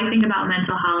that I think about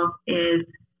mental health is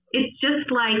it's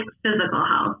just like physical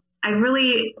health.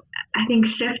 I think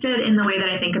shifted in the way that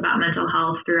I think about mental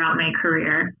health throughout my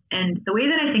career. And the way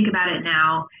that I think about it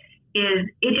now is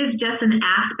it is just an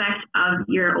aspect of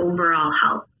your overall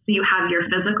health. So you have your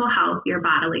physical health, your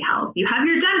bodily health, you have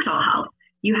your dental health,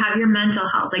 you have your mental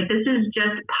health. Like this is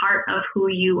just part of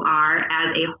who you are as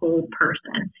a whole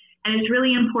person. And it's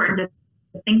really important to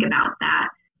think about that.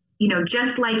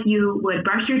 Just like you would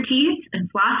brush your teeth and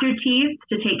floss your teeth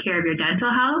to take care of your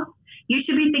dental health, you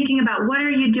should be thinking about what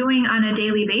are you doing on a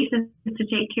daily basis to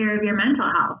take care of your mental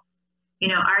health.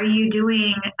 Are you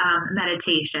doing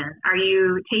meditation? Are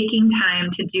you taking time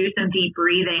to do some deep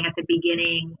breathing at the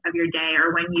beginning of your day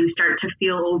or when you start to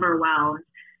feel overwhelmed?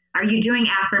 Are you doing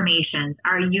affirmations?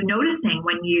 Are you noticing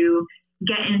when you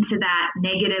get into that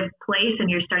negative place and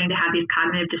you're starting to have these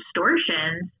cognitive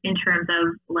distortions in terms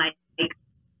of like,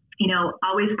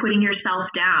 always putting yourself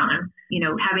down,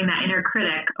 having that inner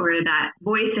critic or that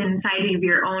voice inside of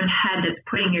your own head that's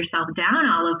putting yourself down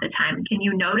all of the time. Can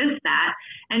you notice that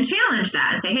and challenge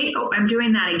that and say, hey, I'm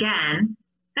doing that again.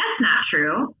 That's not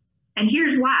true. And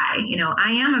here's why.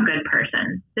 I am a good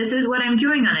person. This is what I'm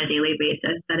doing on a daily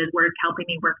basis that is helping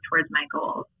me work towards my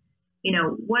goals.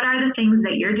 What are the things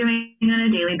that you're doing on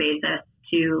a daily basis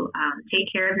to take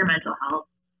care of your mental health,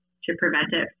 to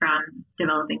prevent it from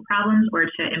developing problems or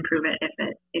to improve it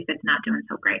if it's not doing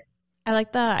so great? I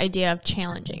like the idea of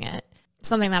challenging it.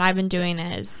 Something that I've been doing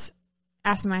is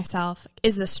asking myself,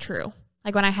 is this true?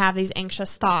 Like when I have these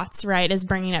anxious thoughts, right, is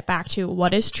bringing it back to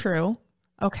what is true.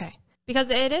 Okay. Because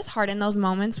it is hard in those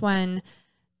moments when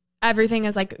everything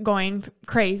is like going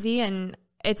crazy and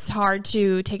it's hard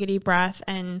to take a deep breath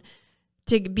and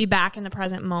to be back in the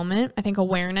present moment. I think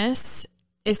awareness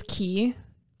is key.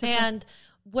 And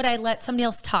would I let somebody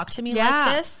else talk to me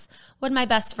like this? Would my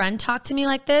best friend talk to me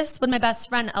like this? Would my best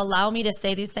friend allow me to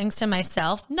say these things to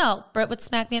myself? No, Britt would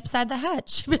smack me upside the head.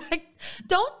 She'd be like,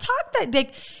 don't talk that.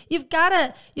 Like, you've got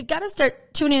to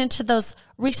start tuning into those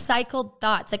recycled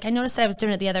thoughts. Like I noticed that I was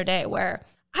doing it the other day where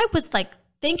I was like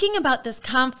thinking about this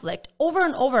conflict over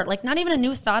and over, like not even a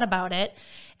new thought about it.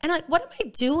 And I'm like, what am I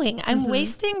doing? I'm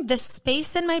wasting this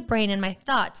space in my brain and my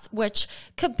thoughts, which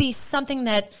could be something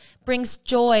that brings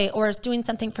joy or is doing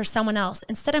something for someone else.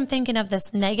 Instead, I'm thinking of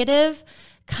this negative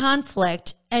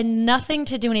conflict and nothing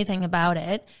to do anything about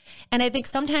it. And I think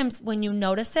sometimes when you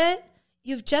notice it,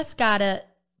 you've just got to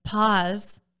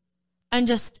pause and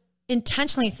just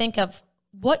intentionally think of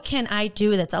what can I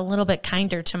do that's a little bit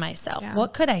kinder to myself? Yeah.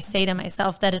 What could I say to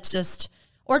myself that it's just,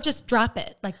 or just drop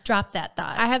it, like drop that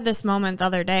thought. I had this moment the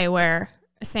other day where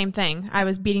same thing. I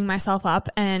was beating myself up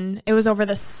and it was over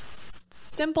the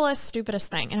simplest,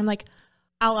 stupidest thing. And I'm like,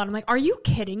 out loud, I'm like, are you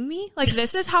kidding me? Like,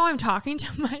 this is how I'm talking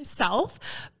to myself.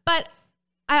 But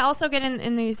I also get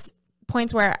in these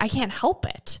points where I can't help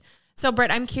it. So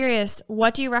Britt, I'm curious,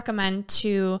 what do you recommend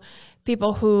to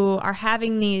people who are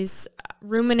having these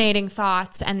ruminating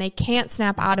thoughts and they can't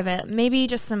snap out of it? Maybe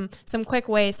just some quick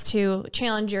ways to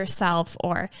challenge yourself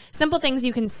or simple things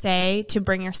you can say to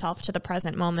bring yourself to the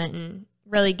present moment and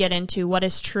really get into what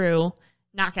is true,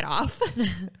 knock it off.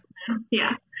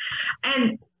 Yeah.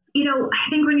 And, I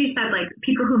think when you said like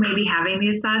people who may be having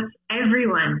these thoughts,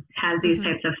 everyone has these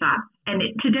types of thoughts and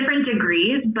to different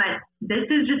degrees, but this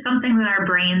is just something that our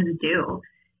brains do.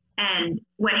 And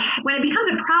when it becomes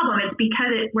a problem, it's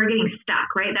because we're getting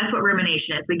stuck, right? That's what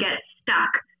rumination is. We get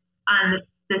stuck on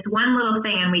this one little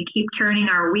thing and we keep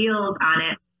turning our wheels on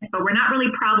it, but we're not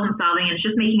really problem solving. It's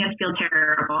just making us feel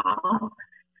terrible.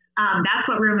 That's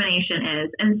what rumination is.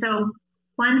 And so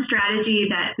one strategy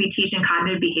that we teach in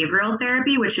cognitive behavioral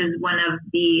therapy, which is one of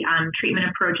the treatment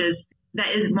approaches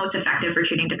that is most effective for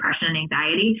treating depression and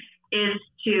anxiety, is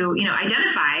to,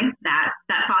 identify that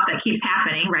thought that keeps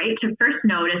happening, right? To first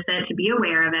notice it, to be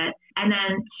aware of it, and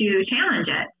then to challenge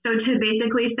it. So to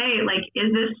basically say, like,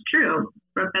 is this true?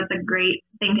 Brooke, that's a great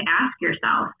thing to ask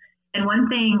yourself. And one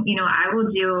thing, I will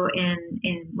do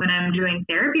in when I'm doing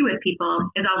therapy with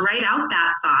people is I'll write out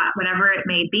that thought, whatever it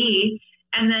may be,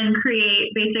 and then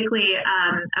create basically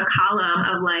a column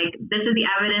of like, this is the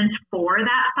evidence for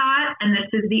that thought, and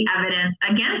this is the evidence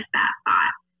against that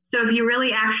thought. So if you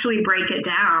really actually break it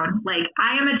down, like,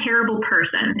 I am a terrible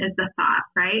person is the thought,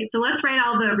 right? So let's write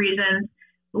all the reasons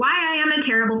why I am a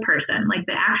terrible person, like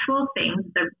the actual things,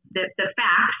 the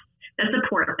facts that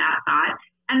support that thought,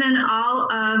 and then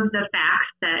all of the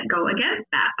facts that go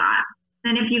against that thought.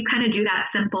 And if you kind of do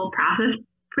that simple process,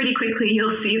 pretty quickly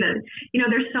you'll see that,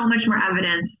 there's so much more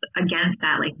evidence against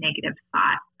that, like, negative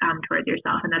thought towards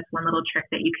yourself. And that's one little trick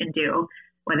that you can do,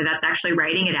 whether that's actually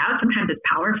writing it out. Sometimes it's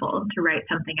powerful to write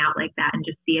something out like that and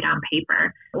just see it on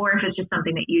paper. Or if it's just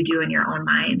something that you do in your own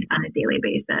mind on a daily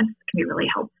basis, it can be really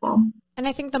helpful. And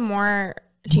I think the more,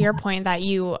 to your point, that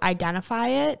you identify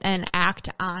it and act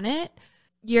on it,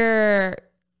 you're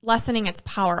lessening its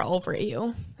power over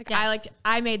you. Like, yes.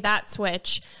 I made that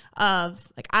switch of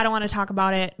like, I don't want to talk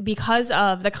about it because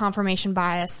of the confirmation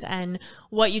bias and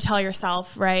what you tell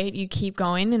yourself, right? You keep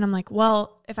going. And I'm like,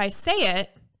 well, if I say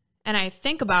it and I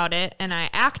think about it and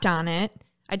I act on it,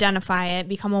 identify it,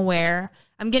 become aware,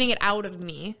 I'm getting it out of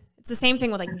me. It's the same thing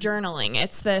with like journaling.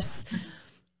 It's this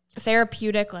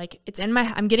therapeutic, like,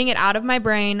 I'm getting it out of my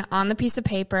brain on the piece of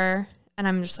paper, and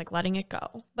I'm just like letting it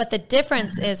go. But the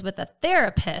difference is with a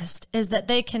therapist is that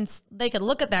they can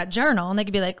look at that journal and they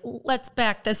can be like, let's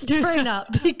back this brain up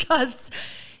because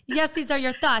yes, these are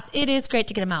your thoughts. It is great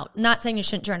to get them out. Not saying you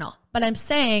shouldn't journal, but I'm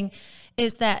saying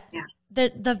is that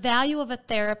the value of a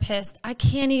therapist, I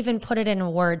can't even put it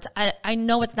in words. I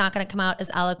know it's not going to come out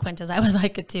as eloquent as I would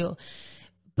like it to,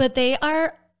 but they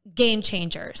are game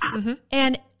changers. Mm-hmm.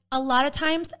 And a lot of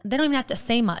times they don't even have to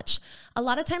say much. A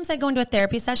lot of times I go into a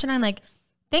therapy session, I'm like,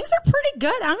 things are pretty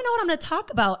good. I don't even know what I'm going to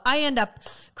talk about. I end up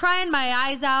crying my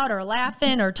eyes out or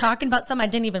laughing or talking about something I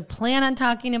didn't even plan on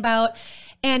talking about.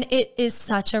 And it is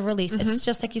such a release. Mm-hmm. It's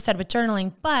just like you said with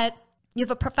journaling, but you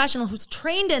have a professional who's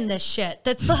trained in this shit.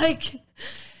 That's like,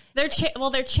 they're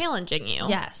challenging you.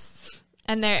 Yes.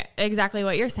 And they're exactly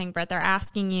what you're saying, Britt. They're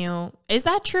asking you, is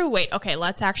that true? Wait, okay,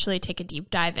 let's actually take a deep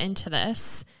dive into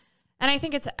this. And I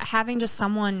think it's having just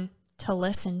someone to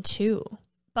listen to.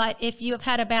 But if you have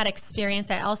had a bad experience,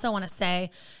 I also want to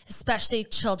say, especially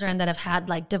children that have had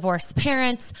like divorced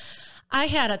parents, I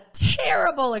had a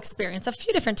terrible experience a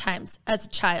few different times as a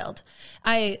child.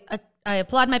 I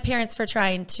applaud my parents for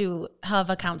trying to have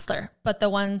a counselor, but the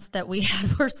ones that we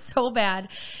had were so bad.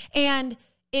 And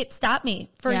it stopped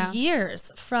me for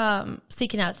years from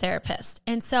seeking out a therapist.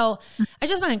 And so I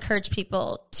just want to encourage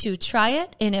people to try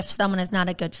it. And if someone is not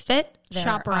a good fit,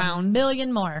 shop around. A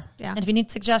million more. Yeah. And if you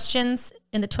need suggestions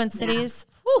in the Twin Cities,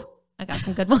 whew, I got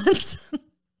some good ones.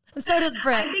 So does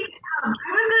Britt. I think I was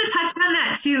going to touch on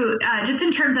that too, just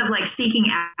in terms of like seeking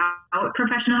out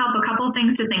professional help. A couple of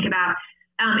things to think about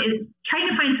is trying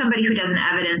to find somebody who does an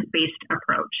evidence-based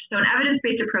approach. So an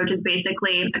evidence-based approach is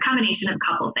basically a combination of a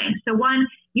couple of things. So one,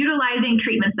 utilizing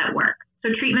treatments that work. So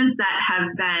treatments that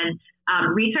have been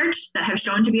researched, that have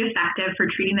shown to be effective for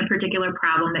treating the particular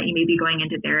problem that you may be going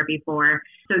into therapy for.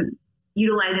 So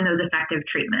utilizing those effective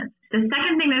treatments. The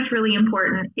second thing that's really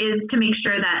important is to make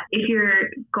sure that if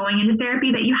you're going into therapy,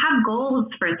 that you have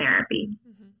goals for therapy.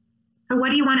 Mm-hmm. So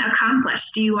what do you want to accomplish?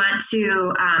 Do you want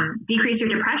to decrease your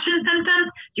depression symptoms?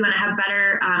 Do you want to have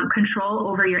better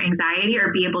control over your anxiety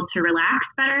or be able to relax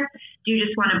better? Do you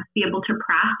just want to be able to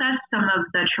process some of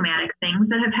the traumatic things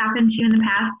that have happened to you in the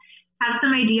past? Have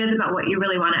some ideas about what you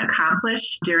really want to accomplish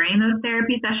during those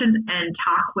therapy sessions and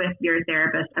talk with your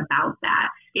therapist about that.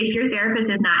 If your therapist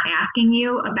is not asking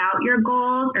you about your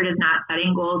goals or is not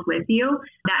setting goals with you,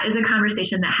 that is a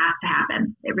conversation that has to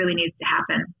happen. It really needs to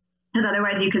happen. Because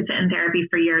otherwise you could sit in therapy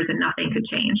for years and nothing could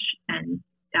change. And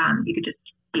you could just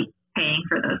keep paying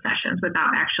for those sessions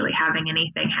without actually having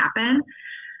anything happen.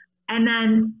 And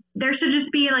then there should just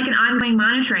be like an ongoing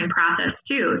monitoring process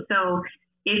too. So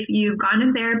if you've gone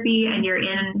to therapy and you're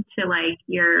into like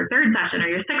your third session or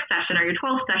your sixth session or your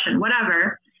 12th session,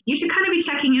 whatever, you should kind of be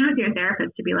checking in with your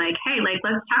therapist to be like, hey, like,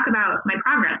 let's talk about my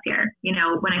progress here. You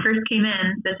know, when I first came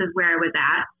in, this is where I was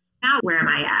at. Now, where am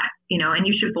I at? You know, and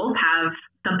you should both have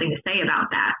something to say about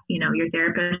that. You know, your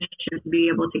therapist should be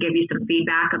able to give you some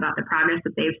feedback about the progress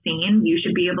that they've seen. You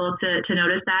should be able to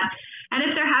notice that. And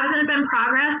if there hasn't been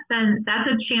progress, then that's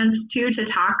a chance too to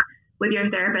talk with your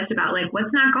therapist about like,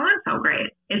 what's not going so great?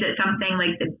 Is it something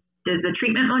like, does the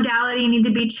treatment modality need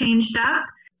to be changed up?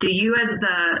 Do you as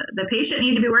the patient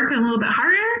need to be working a little bit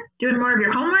harder, doing more of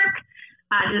your homework?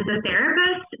 Does the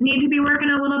therapist need to be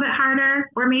working a little bit harder?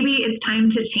 Or maybe it's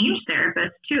time to change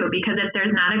therapists too, because if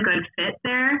there's not a good fit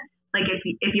there, like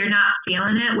if you're not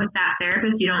feeling it with that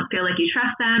therapist, you don't feel like you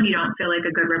trust them, you don't feel like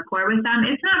a good rapport with them,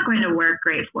 it's not going to work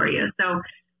great for you. So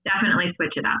definitely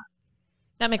switch it up.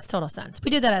 That makes total sense.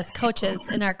 We do that as coaches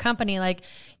in our company. Like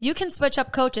you can switch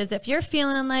up coaches if you're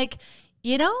feeling like,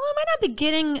 you know, I might not be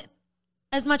getting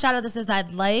as much out of this as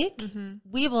I'd like. Mm-hmm.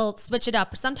 We will switch it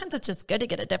up. Sometimes it's just good to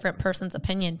get a different person's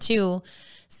opinion too.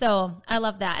 So I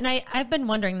love that. And I've been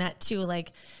wondering that too.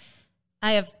 Like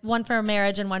I have one for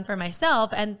marriage and one for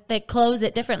myself, and they close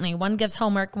it differently. One gives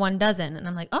homework, one doesn't. And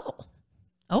I'm like, oh,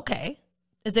 okay.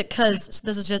 Is it because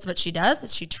this is just what she does?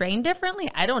 Is she trained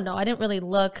differently? I don't know. I didn't really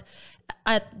look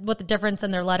at what the difference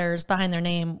in their letters behind their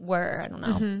name were. I don't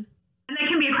know. Mm-hmm. And that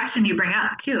can be a question you bring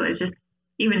up too. Is just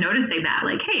even noticing that,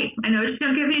 like, hey, I know she's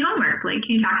going to give me homework. Like,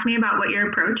 can you talk to me about what your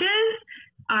approach is?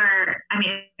 Or, I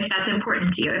mean, if that's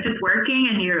important to you. If it's working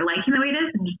and you're liking the way it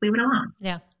is, then just leave it alone.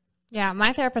 Yeah. Yeah.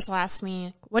 My therapist will ask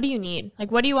me, what do you need?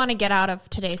 Like, what do you want to get out of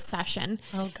today's session?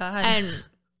 Oh, God. And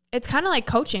it's kind of like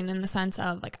coaching in the sense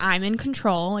of, like, I'm in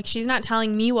control. Like, she's not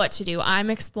telling me what to do. I'm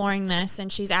exploring this,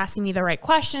 and she's asking me the right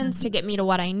questions to get me to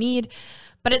what I need.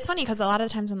 But it's funny because a lot of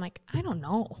the times I'm like, I don't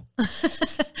know.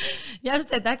 You have to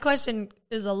say that question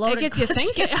is a loaded question.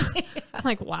 It gets you thinking. I'm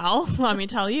like, well, let me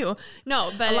tell you. No,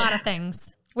 but a lot of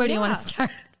things. Where do you want to start?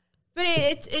 But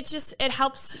it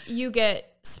helps you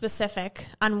get specific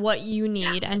on what you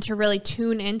need and to really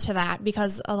tune into that,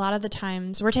 because a lot of the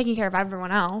times we're taking care of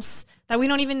everyone else that we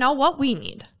don't even know what we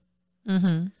need. Mm-hmm.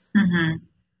 Mm-hmm.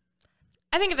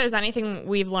 I think if there's anything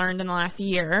we've learned in the last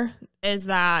year is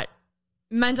that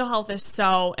mental health is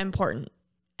so important.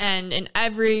 And in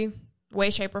every way,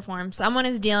 shape, or form, someone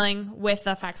is dealing with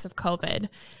the effects of COVID.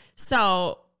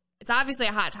 So it's obviously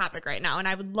a hot topic right now, and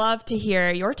I would love to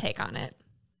hear your take on it.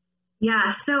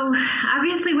 Yeah, so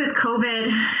obviously with COVID,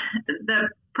 the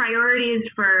priorities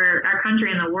for our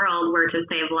country and the world were to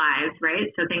save lives, right?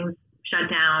 So things shut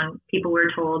down. People were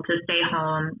told to stay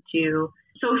home, to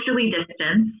socially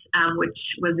distance, which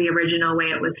was the original way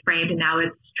it was framed, and now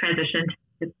it's transitioned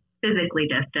to physically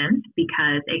distance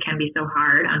because it can be so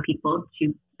hard on people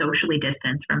to socially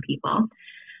distance from people.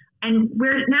 And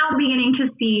we're now beginning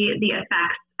to see the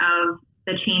effects of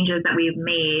the changes that we've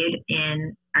made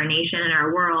in our nation and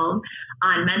our world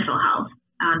on mental health,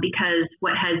 because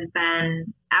what has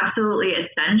been absolutely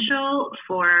essential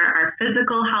for our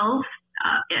physical health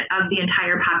of the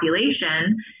entire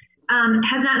population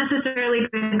has not necessarily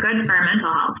been good for our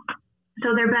mental health.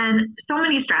 So there have been so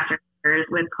many stressors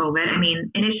with COVID. I mean,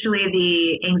 initially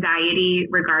the anxiety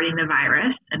regarding the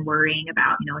virus and worrying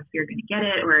about, if you're going to get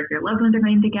it or if your loved ones are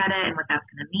going to get it and what that's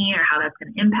going to mean or how that's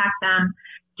going to impact them,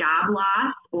 job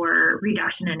loss or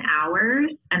reduction in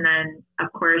hours. And then,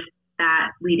 of course,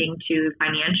 that leading to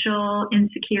financial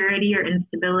insecurity or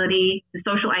instability. The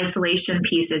social isolation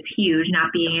piece is huge,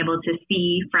 not being able to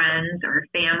see friends or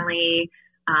family,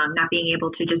 not being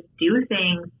able to just do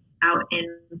things out in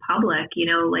public.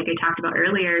 Like I talked about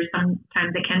earlier,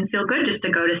 sometimes it can feel good just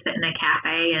to go to sit in a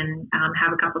cafe and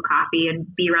have a cup of coffee and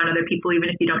be around other people, even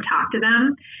if you don't talk to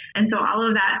them. And so all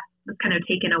of that was kind of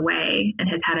taken away and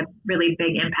has had a really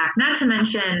big impact, not to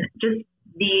mention just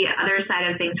the other side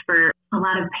of things for a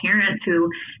lot of parents who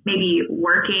may be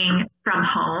working from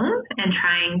home and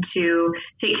trying to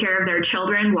take care of their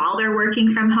children while they're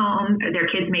working from home. Their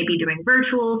kids may be doing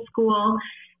virtual school.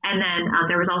 And then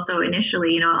there was also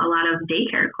initially, a lot of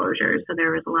daycare closures. So there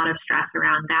was a lot of stress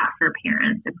around that for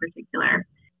parents in particular.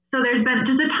 So there's been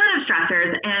just a ton of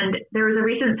stressors. And there was a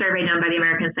recent survey done by the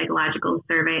American Psychological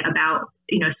Survey about,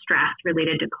 stress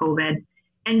related to COVID.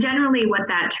 And generally what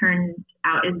that turns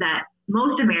out is that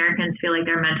most Americans feel like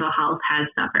their mental health has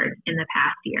suffered in the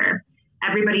past year.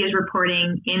 Everybody is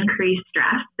reporting increased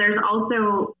stress. There's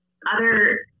also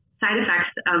other side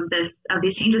effects of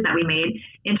these changes that we made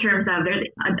in terms of there's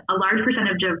a large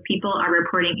percentage of people are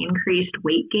reporting increased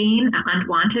weight gain,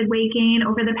 unwanted weight gain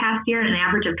over the past year, an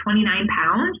average of 29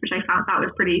 pounds, which I thought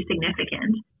was pretty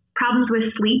significant. Problems with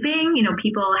sleeping,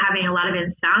 people having a lot of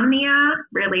insomnia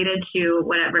related to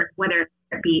whether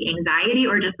it be anxiety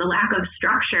or just the lack of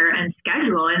structure and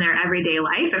schedule in their everyday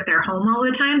life. If they're home all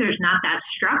the time, there's not that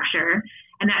structure,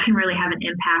 and that can really have an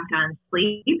impact on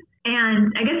sleep.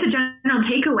 And I guess the general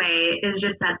takeaway is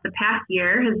just that the past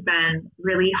year has been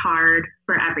really hard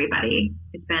for everybody.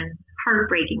 It's been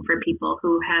heartbreaking for people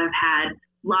who have had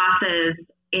losses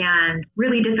and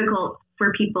really difficult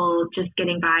for people just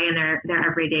getting by in their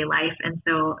everyday life. And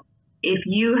so if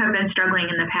you have been struggling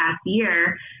in the past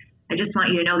year, I just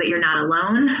want you to know that you're not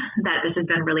alone, that this has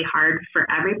been really hard for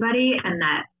everybody, and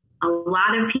that a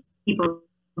lot of people's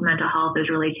mental health has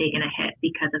really taken a hit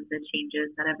because of the changes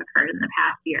that have occurred in the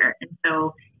past year. And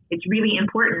so it's really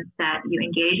important that you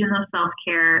engage in those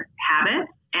self-care habits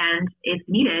and, if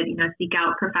needed, seek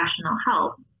out professional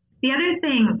help. The other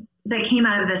thing that came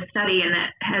out of this study and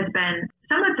that has been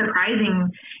somewhat surprising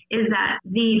is that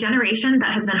the generation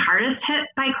that has been hardest hit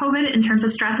by COVID in terms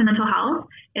of stress and mental health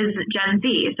is Gen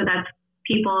Z. So that's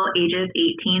people ages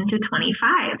 18 to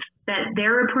 25, that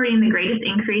they're reporting the greatest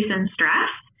increase in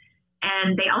stress.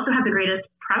 And they also have the greatest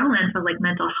prevalence of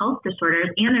mental health disorders,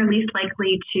 and they're least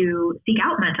likely to seek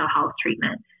out mental health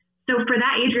treatment. So for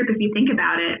that age group, if you think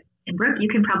about it, and Brooke, you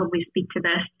can probably speak to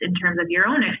this in terms of your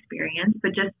own experience,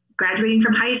 but just graduating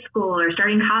from high school or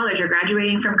starting college or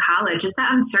graduating from college, just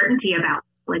that uncertainty about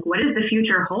what does the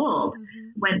future hold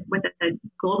when with the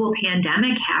global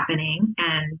pandemic happening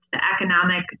and the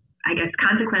economic,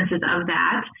 consequences of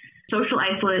that. Social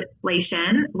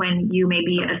isolation, when you may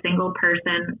be a single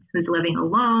person who's living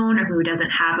alone or who doesn't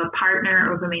have a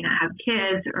partner or who may not have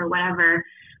kids or whatever,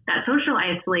 that social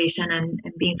isolation and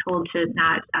being told to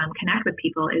not connect with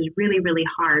people is really, really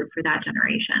hard for that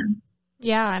generation.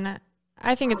 Yeah, and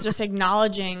I think it's just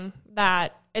acknowledging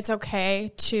that it's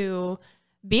okay to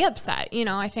be upset.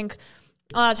 I think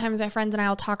a lot of times my friends and I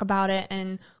will talk about it,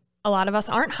 and a lot of us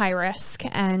aren't high risk,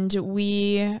 and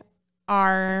we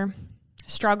are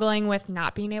struggling with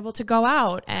not being able to go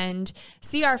out and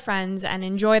see our friends and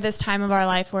enjoy this time of our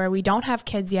life where we don't have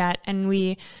kids yet. And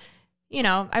we,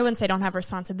 I wouldn't say don't have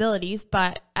responsibilities,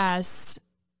 but as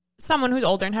someone who's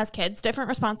older and has kids, different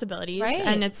responsibilities. Right.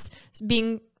 And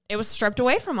it was stripped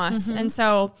away from us. Mm-hmm. And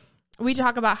so we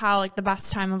talk about how the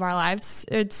best time of our lives,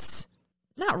 it's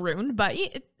not ruined, but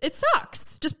it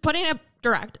sucks. Just putting it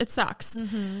direct, it sucks.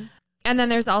 Mm-hmm. And then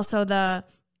there's also the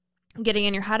getting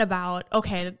in your head about,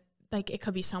 okay, like it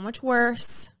could be so much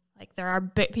worse. Like there are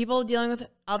people dealing with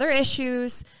other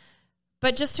issues,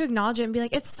 but just to acknowledge it and be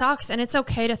like, it sucks. And it's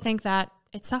okay to think that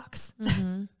it sucks.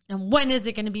 Mm-hmm. And when is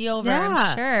it going to be over? Yeah.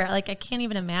 I'm sure. Like, I can't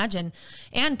even imagine.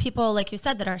 And people, like you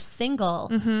said, that are single,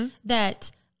 mm-hmm.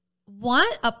 that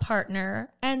want a partner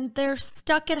and they're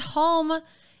stuck at home.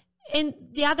 And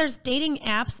yeah, there's dating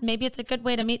apps. Maybe it's a good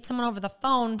way to meet someone over the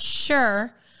phone.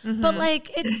 Sure. Mm-hmm. But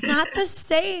like, it's not the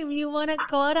same. You want to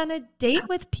go out on a date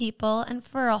with people, and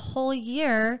for a whole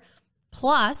year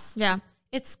plus, yeah,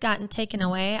 it's gotten taken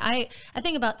away. I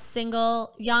think about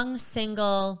young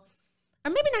single,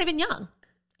 or maybe not even young,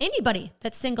 anybody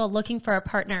that's single looking for a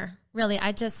partner. Really,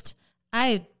 I just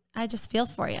feel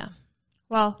for you.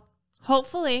 Well,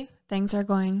 hopefully things are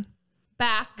going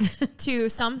back to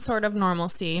some sort of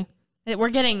normalcy. We're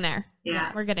getting there.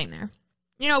 Yeah, we're getting there.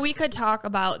 You know, we could talk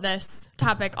about this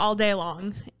topic all day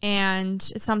long, and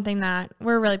it's something that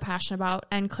we're really passionate about,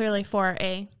 and clearly for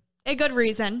a good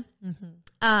reason.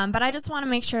 Mm-hmm. But I just want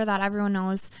to make sure that everyone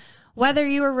knows, whether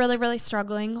you are really, really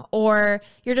struggling or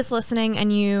you're just listening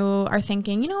and you are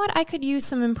thinking, you know what, I could use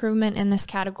some improvement in this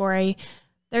category.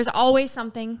 There's always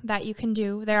something that you can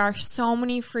do. There are so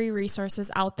many free resources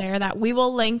out there that we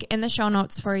will link in the show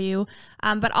notes for you,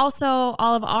 but also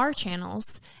all of our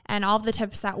channels and all of the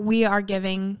tips that we are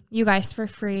giving you guys for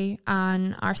free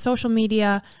on our social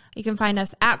media. You can find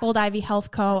us at Gold Ivy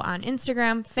Health Co. on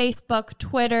Instagram, Facebook,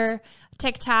 Twitter,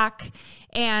 TikTok,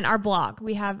 and our blog.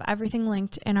 We have everything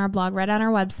linked in our blog right on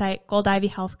our website,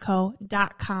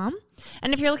 goldivyhealthco.com.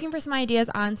 And if you're looking for some ideas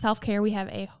on self-care, we have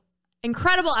a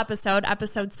incredible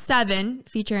episode 7,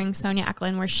 featuring Sonia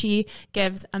Eklund, where she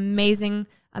gives amazing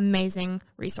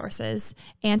resources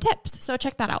and tips. So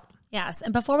check that out. Yes.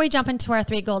 And before we jump into our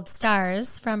 3 gold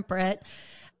stars from Britt,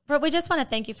 we just want to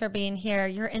thank you for being here.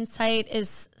 Your insight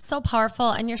is so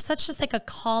powerful, and you're such just like a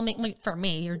calming, for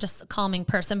me, you're just a calming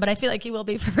person, but I feel like you will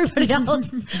be for everybody else.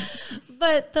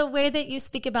 But the way that you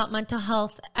speak about mental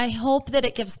health, I hope that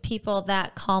it gives people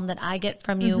that calm that I get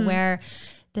from you, mm-hmm. where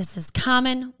this is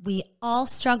common. We all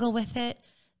struggle with it.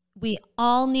 We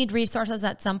all need resources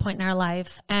at some point in our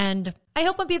life. And I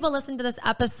hope when people listen to this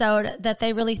episode that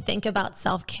they really think about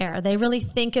self-care. They really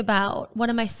think about, what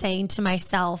am I saying to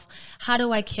myself? How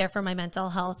do I care for my mental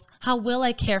health? How will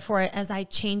I care for it as I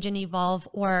change and evolve,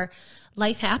 or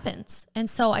life happens? And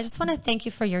so I just want to thank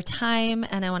you for your time,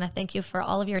 and I want to thank you for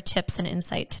all of your tips and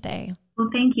insight today. Well,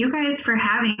 thank you guys for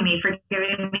having me, for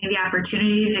giving me the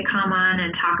opportunity to come on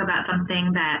and talk about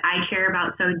something that I care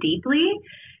about so deeply,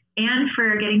 and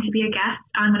for getting to be a guest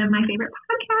on one of my favorite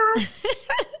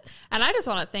podcasts. And I just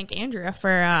want to thank Andrea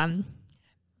for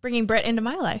bringing Britt into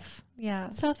my life. Yeah.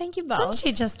 So thank you both. Isn't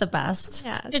she just the best?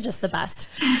 Yes. You're just the best.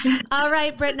 All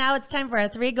right, Britt, now it's time for our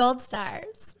 3 gold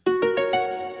stars. All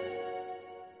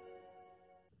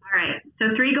right.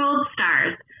 So 3 gold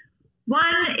stars.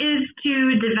 One is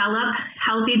to develop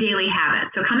healthy daily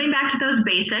habits. So coming back to those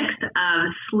basics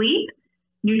of sleep,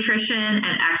 nutrition,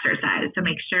 and exercise. So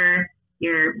make sure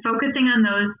you're focusing on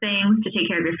those things to take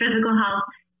care of your physical health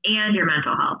and your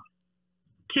mental health.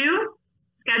 2,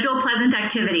 schedule pleasant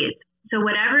activities. So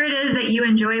whatever it is that you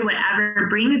enjoy,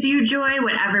 whatever brings you joy,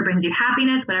 whatever brings you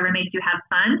happiness, whatever makes you have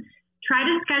fun, try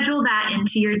to schedule that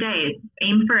into your days.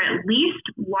 Aim for at least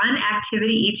one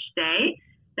activity each day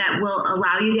that will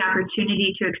allow you the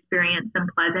opportunity to experience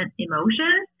some pleasant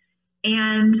emotions,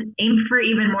 and aim for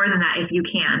even more than that if you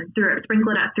can.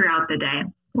 Sprinkle it up throughout the day.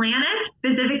 Plan it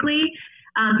specifically.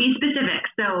 Be specific.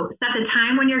 So set the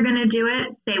time when you're going to do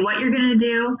it, say what you're going to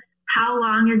do, how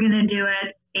long you're going to do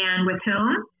it, and with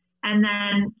whom, and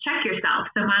then check yourself.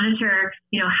 So monitor,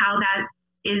 how that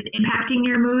is impacting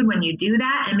your mood when you do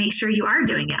that, and make sure you are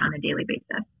doing it on a daily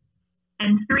basis.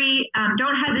 And 3,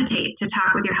 don't hesitate to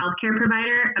talk with your healthcare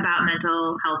provider about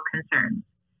mental health concerns.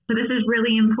 So this is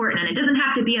really important, and it doesn't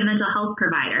have to be a mental health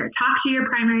provider. Talk to your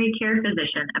primary care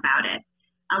physician about it.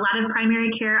 A lot of primary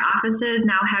care offices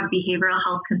now have behavioral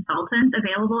health consultants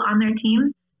available on their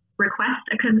team. Request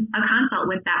a consult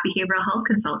with that behavioral health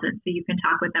consultant so you can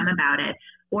talk with them about it,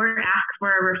 or ask for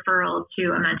a referral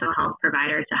to a mental health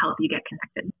provider to help you get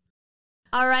connected.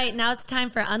 All right, now it's time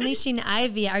for Unleashing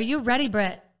Ivy. Are you ready,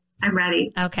 Britt? I'm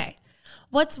ready. Okay.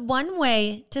 What's one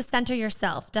way to center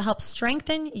yourself to help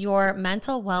strengthen your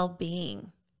mental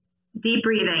well-being? Deep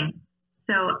breathing.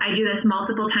 So I do this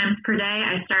multiple times per day.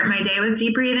 I start my day with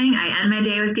deep breathing. I end my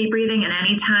day with deep breathing. And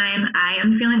anytime I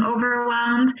am feeling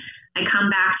overwhelmed, I come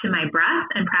back to my breath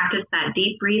and practice that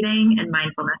deep breathing and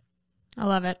mindfulness. I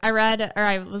love it.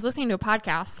 I was listening to a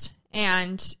podcast,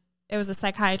 and it was a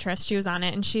psychiatrist. She was on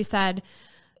it and she said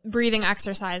breathing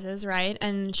exercises, right?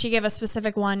 And she gave a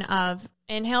specific one of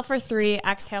inhale for 3,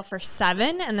 exhale for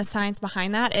 7. And the science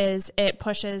behind that is it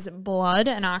pushes blood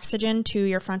and oxygen to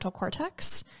your frontal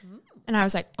cortex. And I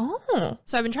was like, oh,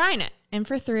 so I've been trying it. In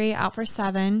for 3, out for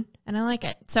 7, and I like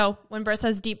it. So when Britt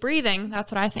says deep breathing,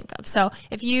 that's what I think of. So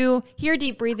if you hear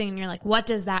deep breathing and you're like, what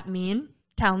does that mean?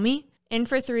 Tell me. In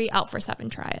for 3, out for 7,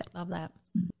 try it. Love that.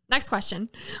 Next question.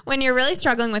 When you're really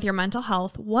struggling with your mental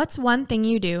health, what's one thing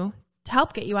you do to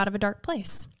help get you out of a dark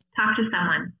place? Talk to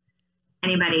someone,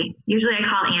 anybody. Usually I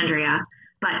call Andrea,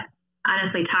 but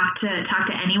honestly, talk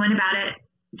to anyone about it.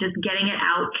 Just getting it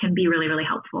out can be really, really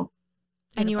helpful.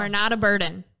 And you are not a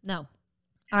burden. No.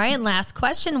 All right. And last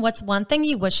question. What's one thing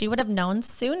you wish you would have known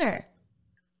sooner?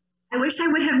 I wish I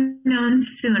would have known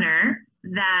sooner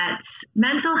that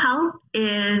mental health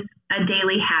is a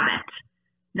daily habit,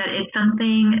 that it's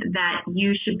something that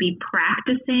you should be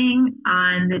practicing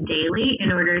on the daily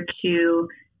in order to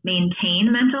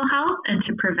maintain mental health and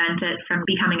to prevent it from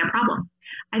becoming a problem.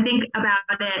 I think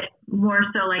about it more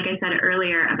so, like I said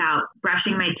earlier, about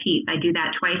brushing my teeth. I do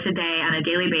that twice a day on a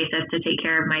daily basis to take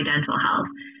care of my dental health.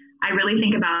 I really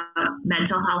think about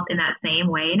mental health in that same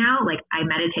way now. Like I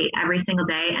meditate every single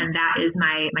day, and that is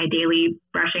my daily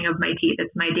brushing of my teeth.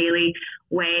 It's my daily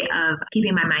way of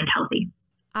keeping my mind healthy.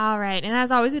 All right. And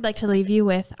as always, we'd like to leave you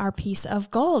with our piece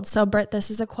of gold. So Britt, this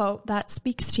is a quote that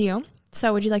speaks to you.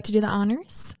 So would you like to do the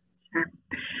honors? Sure.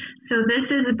 So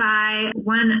this is by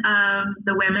one of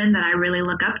the women that I really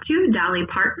look up to, Dolly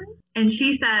Parton. And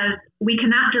she says, we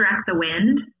cannot direct the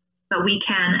wind, but we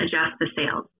can adjust the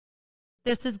sails.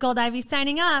 This is Gold Ivy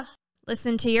signing off.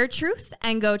 Listen to your truth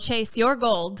and go chase your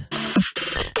gold.